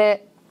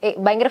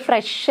ഭയങ്കര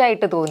ഫ്രഷ്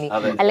ആയിട്ട് തോന്നി.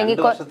 അല്ലെങ്കിൽ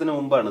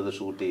മുമ്പാണ് ഇത്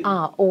ഷൂട്ട്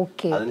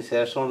ചെയ്തത്.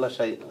 അതിനുശേഷമുള്ള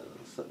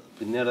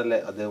പിന്നീടല്ലേ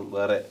അദ്ദേഹം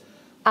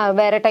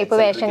വേറെ ടൈപ്പ്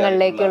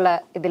വേഷങ്ങളിലേക്കുള്ള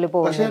ഇതിൽ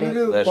പോകുന്നത്.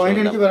 പോയിന്റ്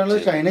എനിക്ക്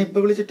പറയാനുള്ളത്, ഷൈന ഇപ്പൊ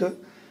വിളിച്ചിട്ട്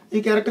ഈ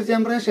ക്യാരക്ടർ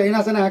ചെയ്യാൻ പറഞ്ഞാൽ ഷൈന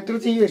ആസ് ആൻ ആക്ടർ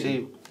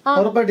ചെയ്യും,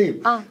 ഉറപ്പായിട്ട് ചെയ്യും.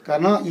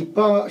 കാരണം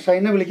ഇപ്പൊ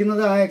ഷൈനെ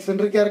വിളിക്കുന്നത് ആ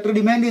എക്സെൻട്രിക് ക്യാരക്ടർ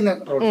ഡിമാൻഡ് ചെയ്യുന്ന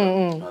റോൾ.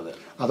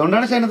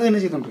 അതുകൊണ്ടാണ് ഷൈനത് തന്നെ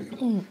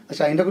ചെയ്തോണ്ടിരിക്കുന്നത്.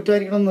 ഷൈന്റെ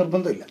കുറ്റമായിരിക്കണം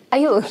നിർബന്ധമില്ല.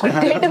 അയ്യോ,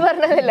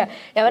 പറഞ്ഞതല്ല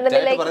ഞാൻ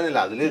പറഞ്ഞില്ല.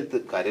 അതില്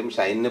കാര്യം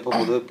ഷൈനെ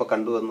ഇപ്പൊ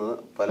കണ്ടുവന്നത്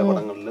പല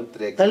പടങ്ങളിലും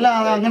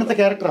അങ്ങനത്തെ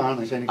ക്യാരക്ടറാണ്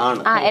ഷൈൻ.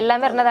 എല്ലാം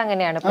വരുന്നത്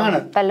അങ്ങനെയാണ്.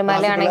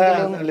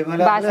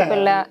 തല്ലുമാലയാണെങ്കിലും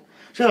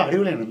പക്ഷെ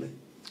അടിപൊളിയാണല്ലേ,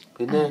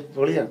 പിന്നെ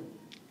പൊളിയാണ്.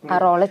 ആ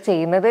റോള്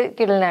ചെയ്യുന്നത്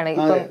കിടലാണ്.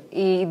 ഇപ്പം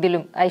ഈ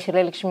ഇതിലും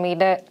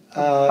ഐശ്വര്യലക്ഷ്മിയുടെ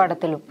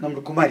പടത്തിലും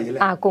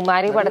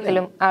കുമാരി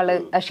പടത്തിലും ആള്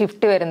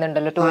ഷിഫ്റ്റ്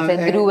വരുന്നുണ്ടല്ലോ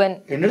ധ്രുവൻ.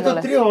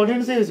 ഒത്തിരി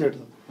ഓഡിയൻസ്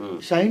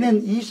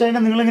ഈ ഷൈന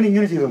നിങ്ങളിങ്ങനെ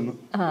ഇങ്ങനെ ചെയ്തു തന്നു.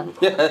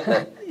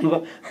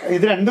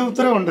 ഇത് 2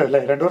 ഉത്തരം ഉണ്ട്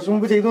അല്ലേ, 2 വർഷം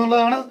മുമ്പ് ചെയ്തു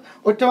എന്നുള്ളതാണ്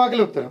ഒറ്റ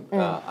വാക്കിലെ ഉത്തരം.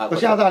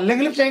 പക്ഷെ അത്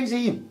അല്ലെങ്കിലും ഷൈൻ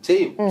ചെയ്യും.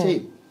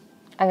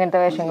 അങ്ങനത്തെ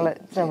വേഷങ്ങള്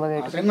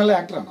സംഭവിക്കും. നല്ല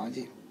ആക്ടറാണ്.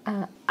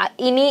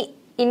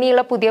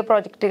 ഇനിയുള്ള പുതിയ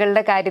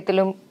പ്രോജക്റ്റുകളുടെ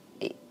കാര്യത്തിലും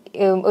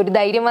ഒരു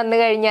ധൈര്യം വന്നു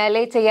കഴിഞ്ഞാൽ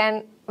ചെയ്യാൻ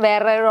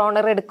വേറെ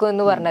റോണർ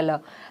എടുക്കുമെന്ന് പറഞ്ഞല്ലോ.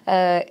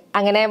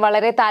 അങ്ങനെ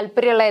വളരെ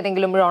താല്പര്യമുള്ള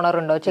ഏതെങ്കിലും റോണർ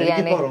ഉണ്ടോ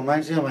ചെയ്യാൻ?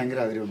 റൊമാൻസ് ചെയ്യാൻ ഭയങ്കര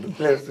ആഗ്രഹമുണ്ട്.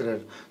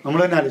 നമ്മൾ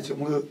തന്നെ ആലോചിച്ചു,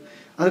 നമുക്ക്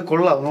അത്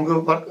കൊള്ളാം. നമുക്ക്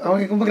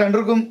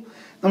രണ്ടുപേർക്കും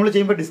നമ്മൾ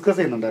ചെയ്യുമ്പോൾ ഡിസ്കസ്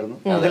ചെയ്യുന്നുണ്ടായിരുന്നു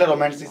അതിലെ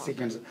റൊമാൻസ്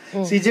സീക്വൻസ്.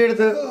 സിജെ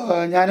അടുത്ത്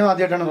ഞാനും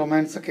ആദ്യമായിട്ടാണ്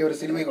റൊമാൻസ് ഒക്കെ ഒരു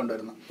സിനിമയിൽ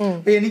കൊണ്ടുവരുന്നത്.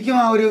 അപ്പൊ എനിക്കും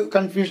ആ ഒരു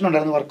കൺഫ്യൂഷൻ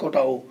ഉണ്ടായിരുന്നു, വർക്കൗട്ട്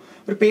ആവും,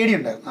 ഒരു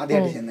പേടിയുണ്ടായിരുന്നു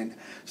ആദ്യമായിട്ട് ചെയ്യുന്നതിന്.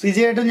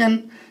 സിജയായിട്ടും ഞാൻ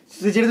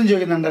സിജയുടെ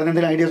ചോദിക്കുന്നുണ്ടായിരുന്നു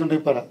എന്തെങ്കിലും ഐഡിയാസ്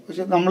ഉണ്ടെങ്കിൽ പറ.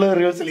 പക്ഷെ നമ്മൾ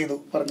റിഹേഴ്സൽ ചെയ്തു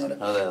പറഞ്ഞ പോലെ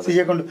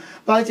സിജയെ കൊണ്ട്.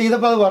 അപ്പൊ അത്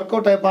ചെയ്തപ്പോൾ അത്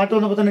വർക്കൗട്ടായി. പാട്ട്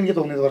വന്നപ്പോൾ തന്നെ എനിക്ക്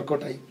തോന്നിയത്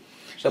വർക്കൗട്ടായി.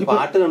 പക്ഷെ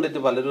പാട്ട് കണ്ടിട്ട്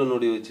പലരും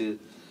എന്നോട് ചോദിച്ച്,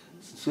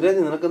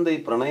 സുരാജ് നിനക്കെന്താ ഈ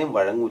പ്രണയം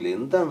വഴങ്ങൂലേ,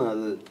 എന്താണ്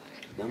അത്?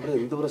 ഞാൻ പറയാം,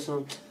 എന്ത് പ്രശ്നം,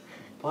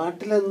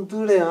 പാട്ടിൽ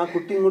എന്തൂടെ ആ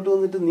കുട്ടി ഇങ്ങോട്ട്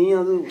വന്നിട്ട് നീ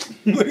അത്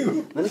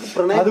നിനക്ക്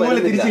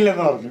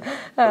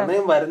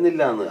പ്രണയം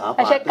വരുന്നില്ല എന്ന്.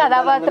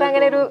 കഥാപാത്രം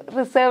അങ്ങനെ ഒരു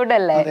റിസർവ്ഡ്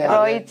അല്ലേ.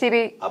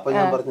 അപ്പൊ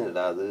ഞാൻ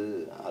പറഞ്ഞിട്ടാ അത്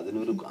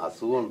അതിനൊരു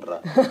അസുഖം ഉണ്ടാ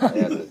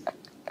അയാൾക്ക്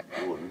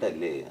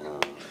ഉണ്ടല്ലേ,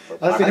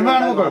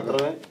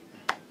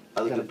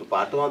 അത് കിട്ടും.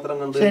 പാട്ട് മാത്രം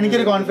കണ്ട്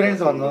എനിക്കൊരു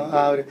കോൺഫിഡൻസ് വന്നു.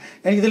 ആ ഒരു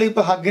എനിക്കിതിൽ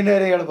ഇപ്പൊ ഹഗിന്റെ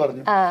കാര്യം ഇയാൾ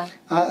പറഞ്ഞു.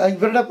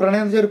 ഇവരുടെ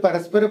പ്രണയം ഒരു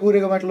പരസ്പര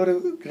പൂരകമായിട്ടുള്ള ഒരു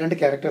 2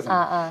 ക്യാരക്ടേഴ്സ്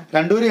ആണ്.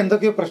 രണ്ടുപേരും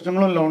എന്തൊക്കെയോ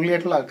പ്രശ്നങ്ങളും ലോൺലി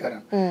ആയിട്ടുള്ള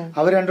ആൾക്കാരാണ്.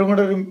 അവർ രണ്ടും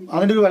കൂടെ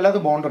അതിന്റെ ഒരു വല്ലാത്ത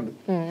ബോണ്ടുണ്ട്.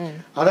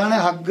 അതാണ്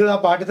ഹഗ്. ആ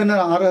പാട്ടിൽ തന്നെ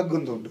 6 ഹഗ്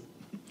എന്തോണ്ട്.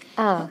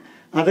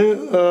 അത്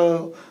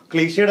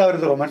ക്ലീഷേഡ്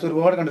ആവരുത്. റൊമാൻസ്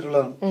ഒരുപാട്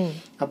കണ്ടിട്ടുള്ളതാണ്.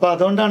 അപ്പൊ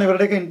അതുകൊണ്ടാണ്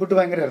ഇവരുടെയൊക്കെ ഇൻപുട്ട്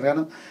ഭയങ്കരമായിരുന്നു.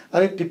 കാരണം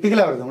അത് ടിപ്പിക്കൽ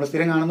ആവരുത്, നമ്മൾ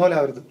സ്ഥിരം കാണുന്ന പോലെ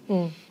ആവരുത്.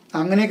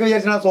 അങ്ങനെയൊക്കെ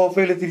വിചാരിച്ചാൽ ആ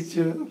സോഫയിൽ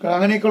തിരിച്ച്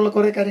അങ്ങനെയൊക്കെയുള്ള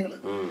കുറെ കാര്യങ്ങൾ.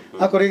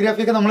 ആ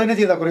കൊറിയോഗ്രാഫി ഒക്കെ നമ്മൾ തന്നെ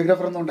ചെയ്ത,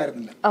 കൊറിയോഗ്രാഫർ ഒന്നും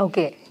ഉണ്ടായിരുന്നില്ല,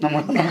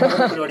 നമ്മൾ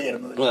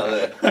പരിപാടിയായിരുന്നു.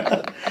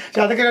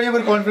 പക്ഷെ അതൊക്കെ കഴിഞ്ഞപ്പോൾ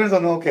ഒരു കോൺഫിഡൻസ്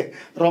വന്നു. ഓക്കെ,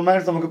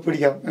 റൊമാൻസ് നമുക്ക്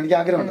പിടിക്കാം. എനിക്ക്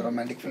ആഗ്രഹമുണ്ട്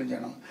റൊമാൻറ്റിക് ഫിലിം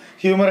ചെയ്യണം,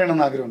 ഹ്യൂമർ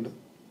ചെയ്യണമെന്ന് ആഗ്രഹമുണ്ട്.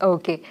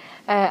 ഓക്കെ.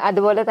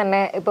 അതുപോലെ തന്നെ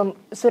ഇപ്പം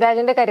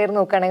സുരാജിന്റെ കരിയർ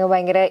നോക്കുകയാണെങ്കിൽ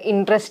ഭയങ്കര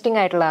ഇൻട്രസ്റ്റിംഗ്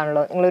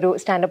ആയിട്ടുള്ളതാണല്ലോ. നിങ്ങളൊരു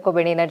സ്റ്റാൻഡപ്പ്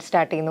കൊമേഡിയനായിട്ട്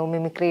സ്റ്റാർട്ട് ചെയ്യുന്നു,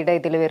 മിമിക്രിയുടെ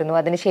ഇതിൽ വരുന്നു,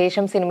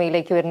 അതിനുശേഷം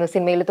സിനിമയിലേക്ക് വരുന്നു,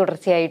 സിനിമയിൽ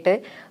തുടർച്ചയായിട്ട്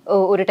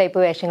ഒരു ടൈപ്പ്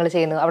വേഷങ്ങൾ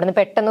ചെയ്യുന്നു, അവിടുന്ന്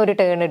പെട്ടെന്ന് ഒരു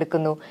ടേൺ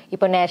എടുക്കുന്നു,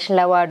 ഇപ്പൊ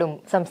നാഷണൽ അവാർഡും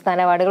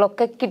സംസ്ഥാന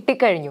അവാർഡുകളൊക്കെ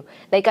കിട്ടിക്കഴിഞ്ഞു.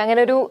 ലൈക്ക്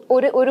അങ്ങനെ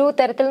ഒരു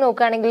തരത്തിൽ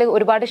നോക്കുകയാണെങ്കിൽ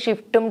ഒരുപാട്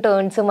ഷിഫ്റ്റും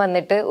ടേൺസും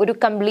വന്നിട്ട് ഒരു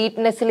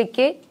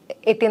കംപ്ലീറ്റ്നെസ്സിലേക്ക്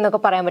എത്തിയെന്നൊക്കെ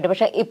പറയാൻ പറ്റും.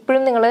 പക്ഷെ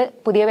ഇപ്പോഴും നിങ്ങൾ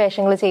പുതിയ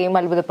വേഷങ്ങൾ ചെയ്യും,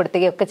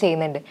 അത്ഭുതപ്പെടുത്തുകയൊക്കെ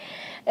ചെയ്യുന്നുണ്ട്.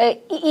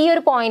 ഈ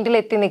ഒരു പോയിന്റിൽ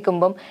എത്തി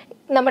നിൽക്കുമ്പം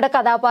നമ്മുടെ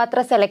കഥാപാത്ര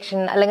സെലക്ഷൻ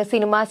അല്ലെങ്കിൽ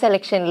സിനിമ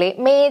സെലക്ഷനിൽ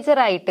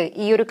മേജറായിട്ട്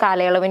ഈ ഒരു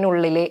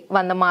കാലയളവിനുള്ളിൽ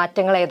വന്ന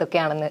മാറ്റങ്ങൾ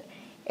ഏതൊക്കെയാണെന്ന്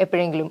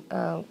എപ്പോഴെങ്കിലും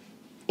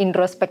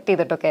ഇൻട്രോസ്പെക്ട്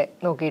ചെയ്തിട്ടൊക്കെ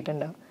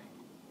നോക്കിയിട്ടുണ്ടോ?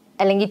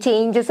 അല്ലെങ്കിൽ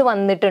ചേഞ്ചസ്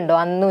വന്നിട്ടുണ്ടോ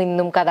അന്നും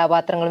ഇന്നും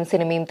കഥാപാത്രങ്ങളും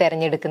സിനിമയും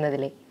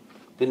തിരഞ്ഞെടുക്കുന്നതിൽ?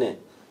 പിന്നെ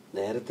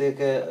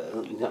നേരത്തെയൊക്കെ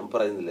ഞാൻ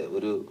പറയുന്നില്ലേ,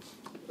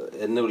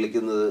 എന്നെ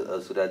വിളിക്കുന്നത്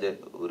സുരാജ്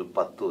ഒരു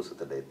 10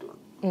 ദിവസത്തെ ഡേറ്റ്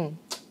വേണം,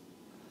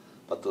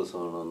 10 ദിവസം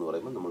വേണമെന്ന്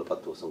പറയുമ്പോൾ നമ്മൾ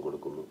 10 ദിവസം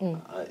കൊടുക്കുന്നു.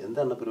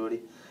 എന്താണ് പരിപാടി?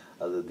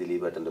 അത്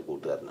ദിലീപേട്ടന്റെ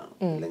കൂട്ടുകാരനാണ്,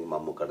 അല്ലെങ്കിൽ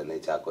മമ്മൂക്കട,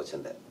 അല്ലെങ്കിൽ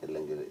ചാക്കോച്ചന്റെ,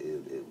 അല്ലെങ്കിൽ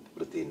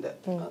പൃഥ്വിന്റെ,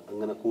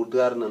 അങ്ങനെ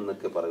കൂട്ടുകാരൻ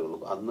എന്നൊക്കെ പറയുള്ളൂ.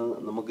 അന്ന്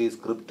നമുക്ക് ഈ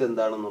സ്ക്രിപ്റ്റ്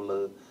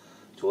എന്താണെന്നുള്ളത്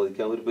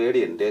ചോദിക്കാൻ ഒരു പേടി.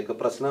 എന്റെയൊക്കെ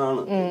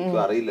പ്രശ്നമാണ്,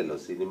 എനിക്കും അറിയില്ലല്ലോ,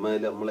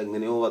 സിനിമയിൽ നമ്മൾ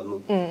എങ്ങനെയോ വന്നു.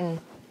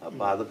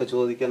 അപ്പൊ അതൊക്കെ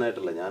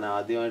ചോദിക്കാനായിട്ടല്ല. ഞാൻ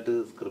ആദ്യമായിട്ട്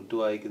സ്ക്രിപ്റ്റ്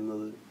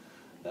വായിക്കുന്നത്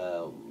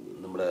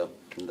നമ്മുടെ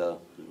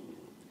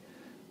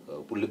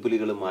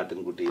പുള്ളിപ്പുലികളും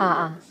മാട്ടിൻകുട്ടി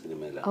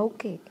സിനിമയിലാണ്.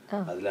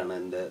 അതിലാണ്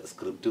എന്റെ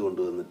സ്ക്രിപ്റ്റ്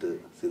കൊണ്ടുവന്നിട്ട്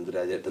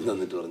സിന്ധുരാജേട്ടൻ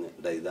തന്നിട്ട് പറഞ്ഞു,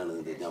 ഇതാണ്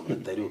ഇത്, ഞാൻ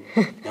തരൂ,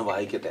 ഞാൻ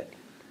വായിക്കട്ടെ.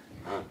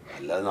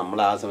 അല്ലാതെ നമ്മൾ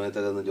ആ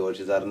സമയത്തൊക്കെ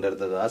ജോഷി സാറിന്റെ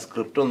അടുത്തൊക്കെ ആ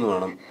സ്ക്രിപ്റ്റ് ഒന്ന്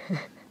വേണം,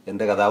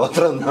 എന്റെ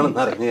കഥാപാത്രം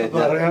എന്താണെന്ന് അറിഞ്ഞു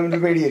കഴിഞ്ഞാൽ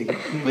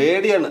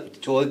പേടിയാണ്.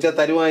 ചോദിച്ചാൽ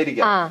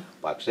തരുമായിരിക്കാം,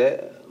 പക്ഷെ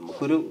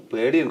നമുക്കൊരു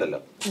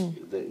പേടിയുണ്ടല്ലോ,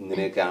 ഇത്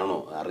ഇങ്ങനെയൊക്കെ ആണോ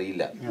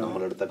അറിയില്ല,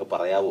 നമ്മളടുത്തൊക്കെ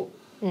പറയാവോ,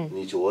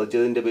 നീ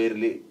ചോദിച്ചതിന്റെ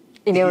പേരിൽ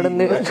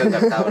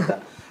കട്ടാവട്ട,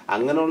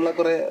 അങ്ങനെയുള്ള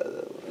കുറെ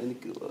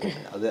എനിക്ക്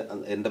അത്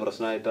എന്റെ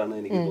പ്രശ്നമായിട്ടാണ്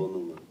എനിക്ക്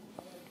തോന്നുന്നത്.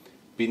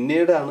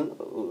 പിന്നീടാണ്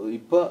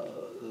ഇപ്പൊ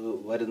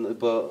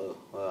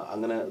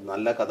അങ്ങനെ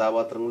നല്ല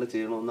കഥാപാത്രങ്ങൾ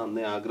ചെയ്യണമെന്ന്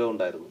അന്നേ ആഗ്രഹം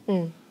ഉണ്ടായിരുന്നു.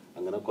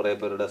 അങ്ങനെ കുറെ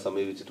പേരുടെ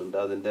സമീപിച്ചിട്ടുണ്ട്.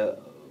 അതിന്റെ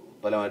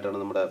ഫലമായിട്ടാണ്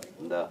നമ്മുടെ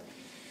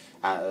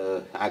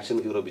ആക്ഷൻ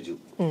ഹീറോ ബിജു,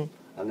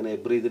 അങ്ങനെ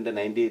എബ്രീതിന്റെ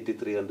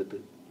 1983 കണ്ടിട്ട്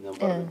ഞാൻ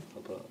പറഞ്ഞു.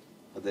 അപ്പൊ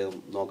അദ്ദേഹം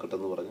നോക്കട്ടെ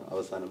എന്ന് പറഞ്ഞു.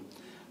 അവസാനം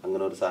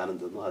അങ്ങനെ ഒരു സാധനം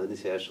തന്നു.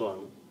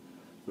 അതിനുശേഷമാണ്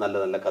നല്ല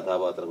നല്ല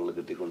കഥാപാത്രങ്ങൾ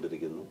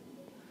കിട്ടിക്കൊണ്ടിരിക്കുന്നു.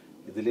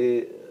 ഇതില്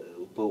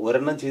ഇപ്പൊ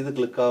ഒരെണ്ണം ചെയ്ത്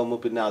ക്ലിക്കാവുമ്പോ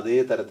പിന്നെ അതേ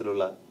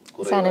തരത്തിലുള്ള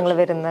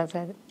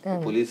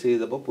പോലീസ്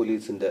ചെയ്തപ്പോ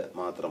പോലീസിന്റെ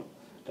മാത്രം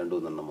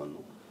 2-3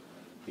 വന്നു.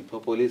 ഇപ്പൊ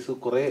പോലീസ്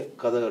കുറെ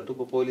കഥ കേട്ടു.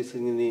 ഇപ്പൊ പോലീസ്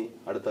ഇനി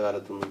അടുത്ത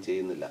കാലത്തൊന്നും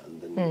ചെയ്യുന്നില്ല.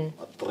 എന്തെങ്കിലും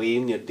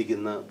അത്രയും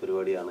ഞെട്ടിക്കുന്ന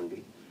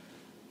പരിപാടിയാണെങ്കിൽ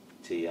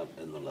ചെയ്യാം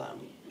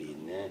എന്നുള്ളതാണ്.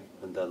 പിന്നെ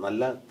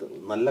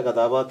നല്ല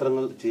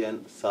കഥാപാത്രങ്ങൾ ചെയ്യാൻ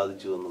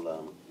സാധിച്ചു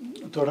എന്നുള്ളതാണ്.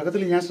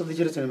 തുടക്കത്തിൽ ഞാൻ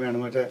ശ്രദ്ധിച്ചൊരു സിനിമയാണ്,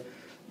 മറ്റേ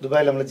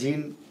ദുബായിൽ നമ്മള്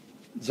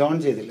ജോൺ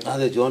ചെയ്തില്ല?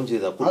 അതെ, ജോൺ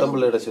ചെയ്ത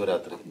കുട്ടമ്പിള്ളയുടെ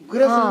ശിവരാത്രി,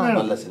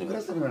 നല്ല സിനിമ.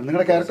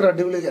 നിങ്ങളുടെ ക്യാരക്ടർ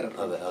അടിപൊളി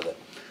ക്യാരക്ടർ. അതെ അതെ.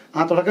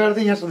 ആ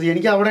തുടക്കകാലത്ത് ഞാൻ ശ്രദ്ധിച്ചു.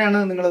 എനിക്ക് അവിടെയാണ്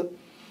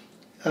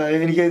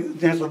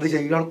ഞാൻ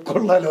ശ്രദ്ധിച്ചത്,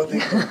 കൊള്ളാലോ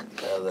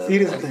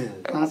സീരിയസ്ലി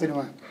ആ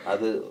സിനിമ.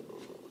 അത്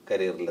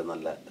കരിയറിലെ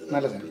നല്ല.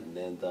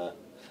 പിന്നെ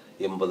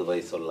 80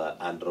 വയസ്സുള്ള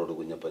ആൻഡ്രോയിഡ്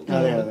കുഞ്ഞപ്പൻ,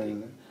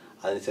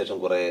 അതിനുശേഷം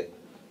കുറെ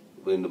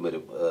വീണ്ടും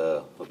വരും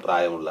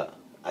പ്രായമുള്ള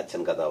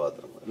അച്ഛൻ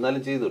കഥാപാത്രങ്ങൾ.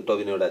 എന്നാലും ചെയ്തു,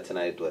 ടോവിനോയുടെ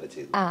അച്ഛനായിട്ട് വരെ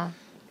ചെയ്തു.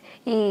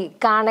 ഈ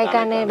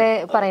കാണേക്കാനയുടെ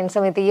പറയുന്ന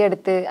സമയത്ത് ഈ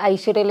അടുത്ത്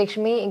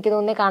ഐശ്വര്യലക്ഷ്മി, എനിക്ക്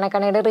തോന്നുന്നു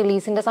കാണേക്കാനയുടെ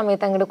റിലീസിന്റെ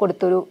സമയത്ത് അങ്ങോട്ട്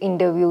കൊടുത്തൊരു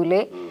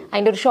ഇന്റർവ്യൂല്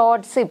അതിന്റെ ഒരു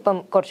ഷോർട്സ് ഇപ്പം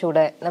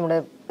കുറച്ചുകൂടെ നമ്മുടെ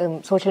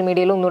സോഷ്യൽ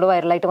മീഡിയയിൽ ഒന്നുകൂടെ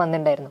വൈറലായിട്ട്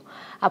വന്നിട്ടുണ്ടായിരുന്നു.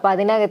 അപ്പൊ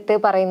അതിനകത്ത്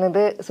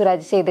പറയുന്നത്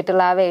സുരാജ്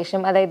ചെയ്തിട്ടുള്ള ആ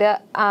വേഷം, അതായത്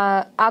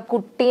ആ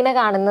കുട്ടീനെ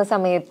കാണുന്ന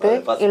സമയത്ത്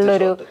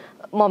ഉള്ളൊരു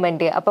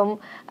മൊമെന്റ്. അപ്പം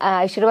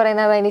ഐശ്വര്യ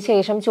പറയുന്നത് അതിന്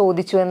ശേഷം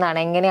ചോദിച്ചു എന്നാണ്,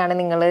 എങ്ങനെയാണ്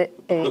നിങ്ങൾ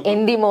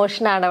എന്ത്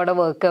ഇമോഷനാണ് അവിടെ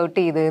വർക്ക്ഔട്ട്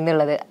ചെയ്തത്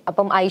എന്നുള്ളത്.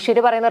 അപ്പം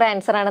ഐശ്വര്യ പറയുന്ന ഒരു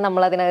ആൻസറാണ്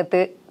നമ്മൾ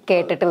അതിനകത്ത്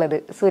കേട്ടിട്ടുള്ളത്.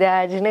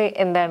 സുരാജിന്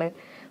എന്താണ്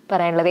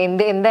പറയാനുള്ളത്?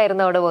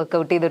 എന്തായിരുന്നു അവിടെ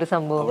വർക്ക്ഔട്ട് ചെയ്തൊരു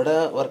സംഭവം? അവിടെ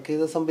വർക്ക്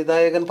ചെയ്ത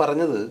സംവിധായകൻ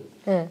പറഞ്ഞത്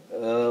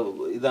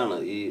ഇതാണ്,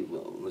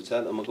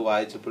 വെച്ചാൽ നമുക്ക്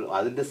വായിച്ചപ്പോഴും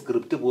അതിന്റെ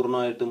സ്ക്രിപ്റ്റ്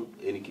പൂർണ്ണമായിട്ടും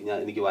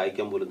എനിക്ക്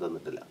വായിക്കാൻ പോലും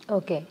തന്നിട്ടില്ല.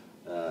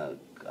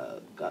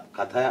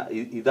 കഥ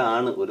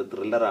ഇതാണ്, ഒരു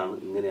ത്രില്ലറാണ്,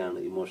 ഇങ്ങനെയാണ്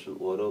ഇമോഷൻ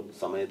ഓരോ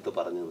സമയത്ത്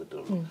പറഞ്ഞു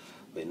തന്നിട്ടുള്ളൂ.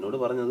 അപ്പൊ എന്നോട്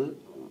പറഞ്ഞത്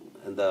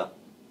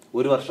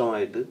ഒരു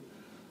വർഷമായിട്ട്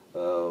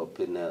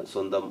പിന്നെ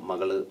സ്വന്തം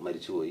മകള്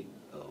മരിച്ചുപോയി.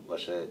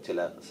 പക്ഷെ ചില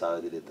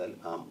സാഹചര്യത്താൽ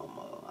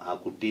ആ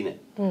കുട്ടീനെ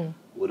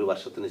 1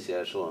 വർഷത്തിന്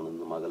ശേഷമാണ്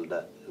ഇന്ന് മകളുടെ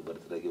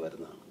ബർത്ത്ഡേക്ക്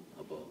വരുന്നതാണ്.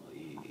 അപ്പോൾ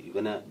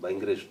ഇവനെ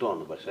ഭയങ്കര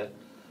ഇഷ്ടമാണ്. പക്ഷെ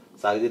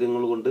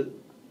സാഹചര്യങ്ങൾ കൊണ്ട്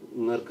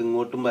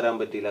ഇങ്ങോട്ടും വരാൻ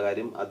പറ്റിയില്ല.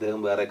 കാര്യം അദ്ദേഹം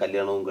വേറെ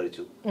കല്യാണവും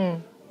കഴിച്ചു.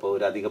 അപ്പോൾ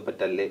ഒരു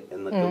അധികപ്പറ്റല്ലേ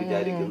എന്നൊക്കെ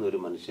വിചാരിക്കുന്ന ഒരു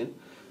മനുഷ്യൻ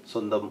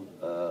സ്വന്തം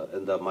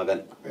മകൻ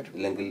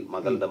അല്ലെങ്കിൽ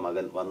മകളുടെ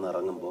മകൻ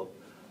വന്നിറങ്ങുമ്പോൾ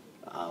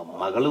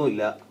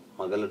മകളുമില്ല,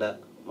 മകളുടെ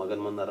മകൻ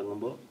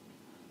വന്നിറങ്ങുമ്പോൾ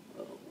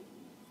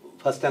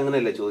ഫസ്റ്റ്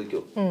അങ്ങനെയല്ലേ ചോദിക്കോ,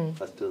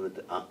 ഫസ്റ്റ്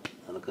വന്നിട്ട്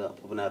നിനക്ക്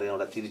അപ്പൂപ്പനെ അറിയാം,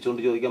 അവിടെ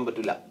തിരിച്ചുകൊണ്ട് ചോദിക്കാൻ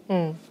പറ്റില്ല.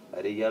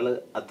 കാര്യം ഇയാള്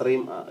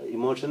അത്രയും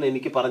ഇമോഷൻ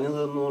എനിക്ക് പറഞ്ഞു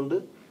തന്നുകൊണ്ട്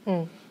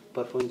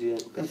പെർഫോം ചെയ്യാൻ.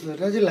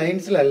 സുരാജ്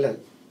ലൈൻസിലല്ല,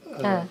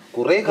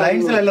 കുറെ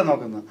ലൈൻസിലല്ല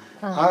നോക്കുന്നത്.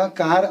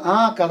 ആ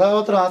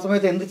കഥാപാത്രം ആ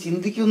സമയത്ത് എന്ത്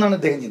ചിന്തിക്കും എന്നാണ്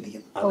ഇദ്ദേഹം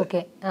ചിന്തിക്കുന്നത്.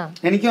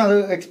 എനിക്കും അത്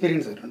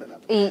എക്സ്പീരിയൻസ് ചെയ്തിട്ടുണ്ട്.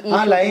 ആ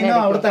ലൈനോ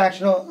അവിടുത്തെ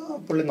ആക്ഷനോ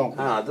പുള്ളി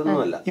നോക്കും.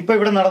 അതൊന്നുമല്ല. ഇപ്പൊ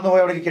ഇവിടെ നടന്നു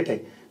പോയി അവിടെ ഇരിക്കട്ടെ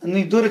എന്ന്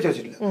ഇതുവരെ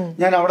ചോദിച്ചിട്ടില്ല.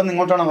 ഞാൻ അവിടെ നിന്ന്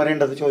ഇങ്ങോട്ടാണോ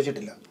വരേണ്ടത്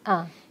ചോദിച്ചിട്ടില്ല.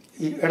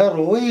 എടാ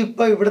റോയ്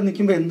ഇപ്പൊ ഇവിടെ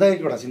നിൽക്കുമ്പോ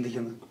എന്തായിരിക്കും ഇവിടെ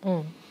ചിന്തിക്കുന്നത്,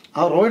 ആ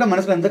റോയുടെ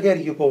മനസ്സിൽ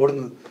എന്തൊക്കെയായിരിക്കും ഇപ്പൊ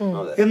ഓടുന്നത്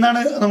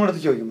എന്നാണ്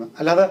നമ്മളടുത്ത് ചോദിക്കുന്നത്.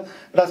 അല്ലാതെ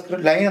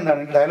ലൈൻ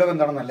എന്താണ്, ഡയലോഗ്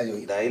എന്താണെന്നല്ല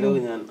ചോദിക്കുന്നത്.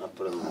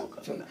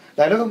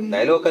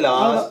 ഡയലോഗ്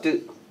ലാസ്റ്റ്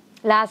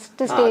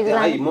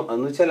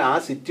എന്നുവെച്ചാൽ ആ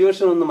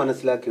സിറ്റുവേഷൻ ഒന്ന്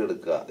മനസ്സിലാക്കി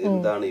എടുക്കുക,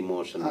 എന്താണ്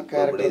ഇമോഷൻ,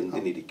 ഇവിടെ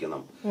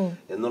എന്തിനിരിക്കണം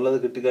എന്നുള്ളത്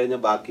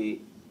കിട്ടിക്കഴിഞ്ഞാൽ ബാക്കി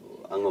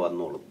അങ്ങ്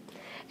വന്നോളും.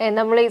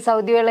 നമ്മൾ ഈ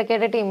സൗദി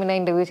വെള്ളക്കയുടെ ടീമിനെ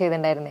ഇന്റർവ്യൂ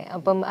ചെയ്തിട്ടുണ്ടായിരുന്നേ.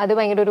 അപ്പം അത്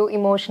ഭയങ്കര ഒരു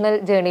ഇമോഷണൽ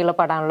ജേർണിയുള്ള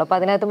പടമാണല്ലോ. അപ്പം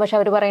അതിനകത്ത് പക്ഷെ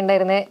അവർ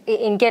പറയുന്നുണ്ടായിരുന്നേ,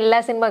 എനിക്ക് എല്ലാ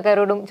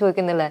സിനിമാക്കാരോടും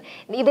ചോദിക്കുന്നില്ല,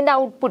 ഇതിന്റെ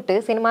ഔട്ട്പുട്ട്,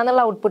 സിനിമ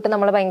എന്നുള്ള ഔട്ട്പുട്ട്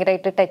നമ്മളെ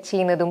ഭയങ്കരമായിട്ട് ടച്ച്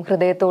ചെയ്യുന്നതും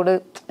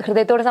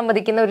ഹൃദയത്തോട്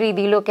സംബന്ധിക്കുന്ന ഒരു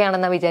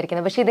രീതിയിലൊക്കെയാണെന്നാണ്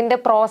വിചാരിക്കുന്നത്. പക്ഷെ ഇതിന്റെ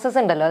പ്രോസസ്സ്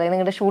ഉണ്ടല്ലോ, അതായത്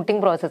നിങ്ങളുടെ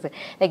ഷൂട്ടിംഗ് പ്രോസസ്സ്,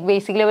 ലൈക്ക്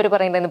ബേസിക്കലി അവർ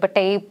പറയുന്നുണ്ടായിരുന്നു ഇപ്പൊ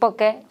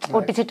ടേപ്പൊക്കെ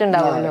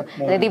ഒട്ടിച്ചിട്ടുണ്ടാവുമല്ലോ,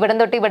 അതായത് ഇവിടെ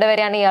തൊട്ട് ഇവിടെ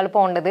വരെയാണ് ഇയാൾ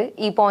പോകേണ്ടത്,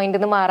 ഈ പോയിന്റിൽ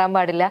നിന്ന് മാറാൻ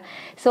പാടില്ല.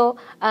 സോ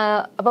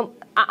അപ്പം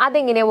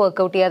അതെങ്ങനെയാണ്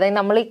വർക്ക്ഔട്ട് ചെയ്യുക? അതായത്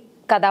നമ്മൾ ഈ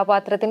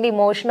കഥാപാത്രത്തിന്റെ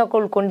ഇമോഷനൊക്കെ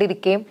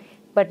ഉൾക്കൊണ്ടിരിക്കുകയും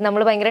ബട്ട്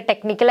നമ്മൾ ഭയങ്കര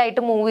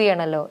ടെക്നിക്കലായിട്ട് മൂവ്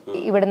ചെയ്യണല്ലോ,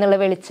 ഇവിടെ നിന്നുള്ള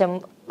വെളിച്ചം,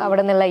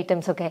 അവിടെ നിന്നുള്ള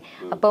ഐറ്റംസ് ഒക്കെ.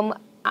 അപ്പം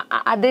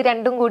അത്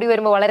രണ്ടും കൂടി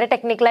വരുമ്പോൾ വളരെ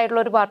ടെക്നിക്കൽ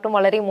ആയിട്ടുള്ള ഒരു പാട്ടും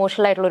വളരെ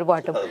ഇമോഷണൽ ആയിട്ടുള്ള ഒരു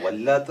പാട്ടും,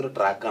 വല്ലാത്തൊരു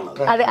ട്രാക്കാണ്.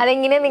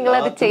 അതെങ്ങനെയാ നിങ്ങൾ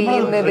അത്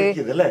ചെയ്യുന്നത്?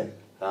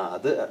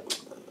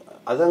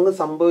 അതങ്ങ്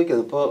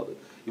സംഭവിക്കുന്നത്. ഇപ്പൊ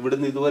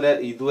ഇവിടുന്ന്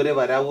ഇതുവരെ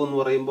വരാവൂ എന്ന്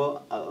പറയുമ്പോ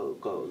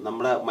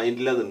നമ്മുടെ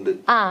മൈൻഡിൽ അതുണ്ട്,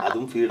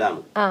 അതും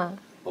ഫീഡാണ്.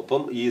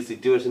 ഒപ്പം ഈ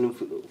സിറ്റുവേഷനും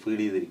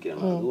ഫീഡ് ചെയ്തിരിക്കുകയാണ്.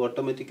 അത്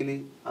ഓട്ടോമാറ്റിക്കലി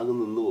അങ്ങ്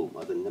നിന്ന് പോകും.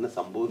 അതെങ്ങനെ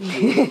സംഭവിക്കും?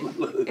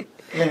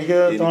 എനിക്ക്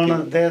തോന്നുന്നു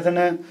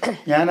അദ്ദേഹത്തിന്,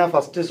 ഞാൻ ആ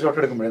ഫസ്റ്റ് ഷോട്ട്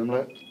എടുക്കുമ്പോഴേ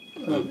നമ്മള്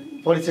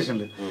പോലീസ്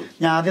സ്റ്റേഷനിൽ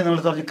ഞാൻ ആദ്യം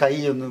നമ്മൾ പറഞ്ഞ് കൈ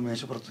ഒന്ന്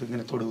മേശപ്പുറത്ത്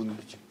ഇങ്ങനെ തൊടുവെന്ന്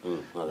വിളിച്ചു.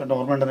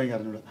 ഓർമ്മ ഉണ്ടെന്ന് എനിക്ക്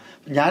അറിഞ്ഞൂടാ.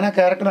 ഞാൻ ആ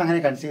ക്യാരക്ടർ അങ്ങനെ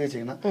കൺസീവ്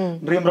ചെയ്യുന്ന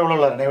ഡ്രീം പ്രോബ്ലം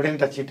ഉള്ളവരാണ്,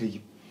 എവിടെയെങ്കിലും ടച്ച്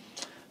ചെയ്തിരിക്കും.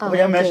 അപ്പൊ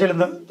ഞാൻ മേശയിൽ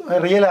നിന്ന്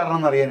റിയൽ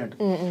ആണെന്ന് അറിയാനായിട്ട്.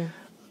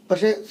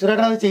 പക്ഷെ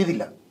സുരേട്ടൻ അത്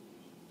ചെയ്തില്ല,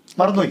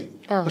 മറന്നുപോയി.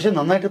 പക്ഷെ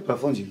നന്നായിട്ട്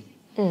പെർഫോം ചെയ്തു.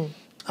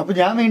 അപ്പൊ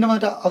ഞാൻ വീണ്ടും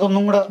വന്നിട്ട്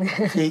അതൊന്നും കൂടെ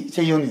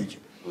ചെയ്യുമെന്ന് ചോദിച്ചു.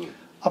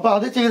 അപ്പൊ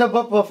അത്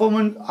ചെയ്തപ്പോൾ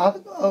പെർഫോമൻസ്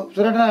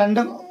സുരേട്ടൻ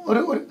രണ്ടും ഒരു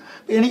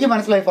എനിക്ക്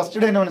മനസ്സിലായി,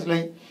 ഫസ്റ്റ് ഡേ തന്നെ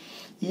മനസ്സിലായി,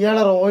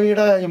 ഇയാളെ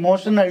റോയിയുടെ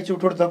ഇമോഷൻ അഴിച്ചു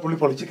വിട്ടു കൊടുത്താൽ പുള്ളി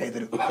പൊളിച്ച് കൈ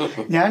തരും.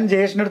 ഞാൻ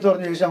ജയേഷിന്റെ അടുത്ത്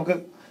പറഞ്ഞ ശേഷം നമുക്ക്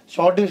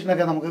ഷോർട്ട്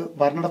ഡിവിഷനൊക്കെ നമുക്ക്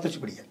ഭരണടത്ത്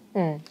വെച്ച് പിടിക്കാം,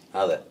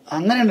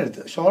 അങ്ങനെയാണ്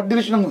എടുത്തത്. ഷോർട്ട്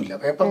ഡിവിഷനൊന്നും ഇല്ല,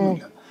 പേപ്പറൊന്നും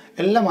ഇല്ല,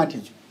 എല്ലാം മാറ്റി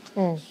വെച്ചു.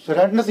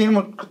 സുരേട്ടന്റെ സീൻ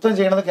മൊത്തം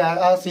ചെയ്യണത്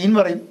ആ സീൻ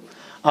പറയും,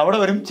 അവിടെ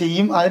വരും,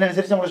 ചെയ്യും,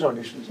 അതിനനുസരിച്ച് നമ്മൾ ഷോർട്ട്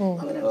ഡിവിഷൻ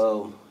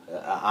ചെയ്യും.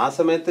 ആ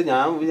സമയത്ത്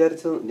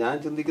ഞാൻ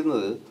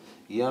ചിന്തിക്കുന്നത്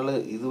ഇയാള്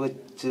ഇത്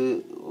വെച്ച്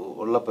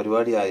ഉള്ള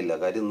പരിപാടി ആയില്ല.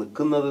 കാര്യം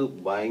നിൽക്കുന്നത്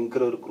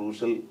ഭയങ്കര ഒരു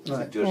ക്രൂഷ്യൽ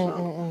സിറ്റുവേഷൻ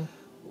ആണ്.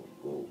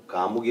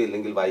 കാമുകി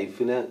അല്ലെങ്കിൽ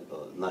വൈഫിനെ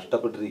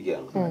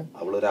നഷ്ടപ്പെട്ടിരിക്കുകയാണ്,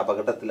 അവളൊരു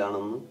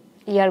അപകടത്തിലാണെന്ന്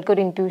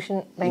ഇയാൾക്കൊരു ഇൻട്യൂഷൻ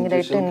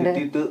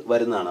കിട്ടിയിട്ട്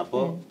വരുന്നതാണ്. അപ്പൊ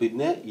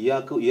പിന്നെ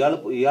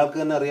ഇയാൾക്ക്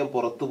തന്നെ അറിയാം,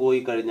 പുറത്തു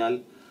പോയി കഴിഞ്ഞാൽ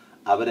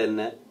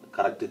അവരെന്നെ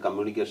കറക്റ്റ്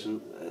കമ്മ്യൂണിക്കേഷൻ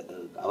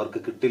അവർക്ക്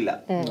കിട്ടില്ല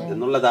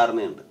എന്നുള്ള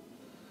ധാരണയുണ്ട്.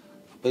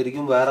 അപ്പൊ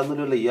എനിക്കും വേറെ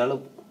ഒന്നുമില്ല, ഇയാള്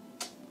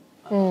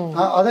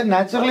അത്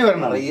നാച്ചുറലി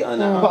വരണം.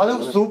 അപ്പൊ അത്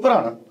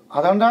സൂപ്പറാണ്.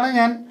 അതുകൊണ്ടാണ്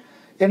ഞാൻ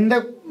എന്റെ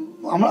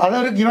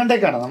അതൊരു ഗിവ് ആൻഡ്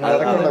ടേക്ക് ആണ്. നമ്മൾ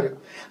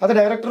അത്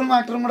ഡയറക്ടറും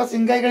ആക്ടറും കൂടെ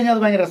സിങ്ക് ആയി കഴിഞ്ഞാൽ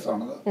അത് ഭയങ്കര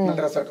രസമാണ്, നല്ല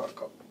രസമായിട്ട്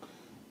വർക്കാവും.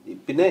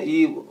 പിന്നെ ഈ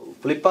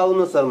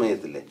ഫ്ലിപ്പാവുന്ന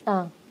സമയത്തില്ലേ,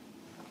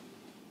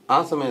 ആ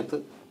സമയത്ത്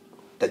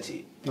ടച്ച്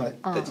ചെയ്യും.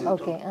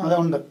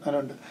 അതുണ്ട്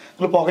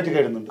നമ്മൾ പോക്കറ്റ്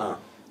കയറുന്നുണ്ട്,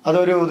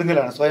 അതൊരു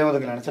ഒതുങ്ങലാണ്, സ്വയം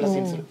ഒതുങ്ങലാണ് ചില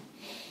സീൻസിൽ.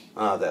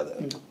 അതെ അതെ,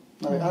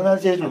 അത്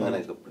ചെയ്തിട്ടുണ്ട്.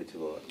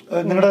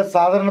 നിങ്ങളുടെ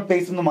സാധാരണ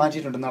പേസ് ഒന്ന്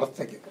മാറ്റിയിട്ടുണ്ട്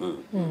നടത്തേക്ക്.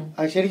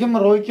 ശരിക്കും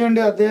റോയ്ക്ക്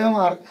വേണ്ടി അദ്ദേഹം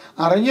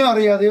അറിഞ്ഞോ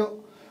അറിയാതെയോ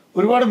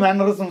ഒരുപാട്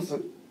മാനറിസംസ്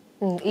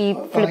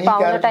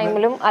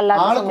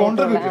ആള്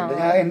കോൺട്രിബ്യൂട്ട് ഉണ്ട്.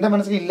 ഞാൻ എന്റെ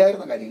മനസ്സിൽ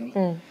ഇല്ലായിരുന്ന കാര്യങ്ങൾ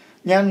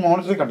ഞാൻ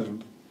മോണിറ്ററിൽ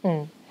കണ്ടിട്ടുണ്ട്.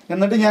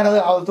 എന്നിട്ട് ഞാനത്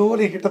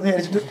അതുപോലെ കിട്ടുന്ന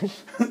വിചാരിച്ചിട്ട്,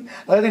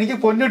 അതായത് എനിക്ക്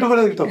പൊന്നിട്ട്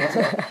പോലെ കിട്ടും.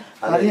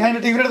 അത് ഞാൻ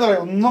ടിവിയുടെ അടുത്ത്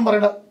പറയാം, ഒന്നും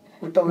പറയണ്ട,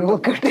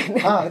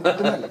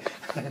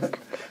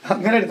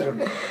 അങ്ങനെ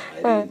എടുത്തിട്ടുണ്ട്.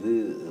 ഇത്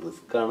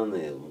റിസ്ക് ആണെന്ന്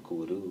നമുക്ക്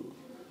ഒരു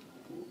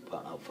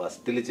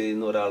ഫസ്റ്റിൽ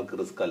ചെയ്യുന്ന ഒരാൾക്ക്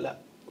റിസ്ക് അല്ല.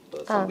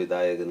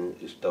 സംവിധായകന്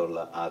ഇഷ്ടമുള്ള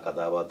ആ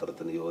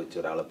കഥാപാത്രത്തിന് യോജിച്ച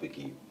ഒരാളെ പിക്ക്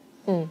ചെയ്യും.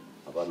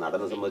 അപ്പൊ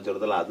നടനെ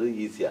സംബന്ധിച്ചിടത്തോളം അത്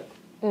ഈസിയാണ്.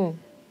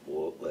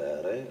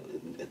 വേറെ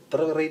എത്ര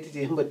വെറൈറ്റി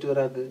ചെയ്യാൻ പറ്റും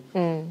ഒരാൾക്ക്.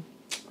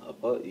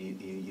 അപ്പൊ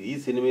ഈ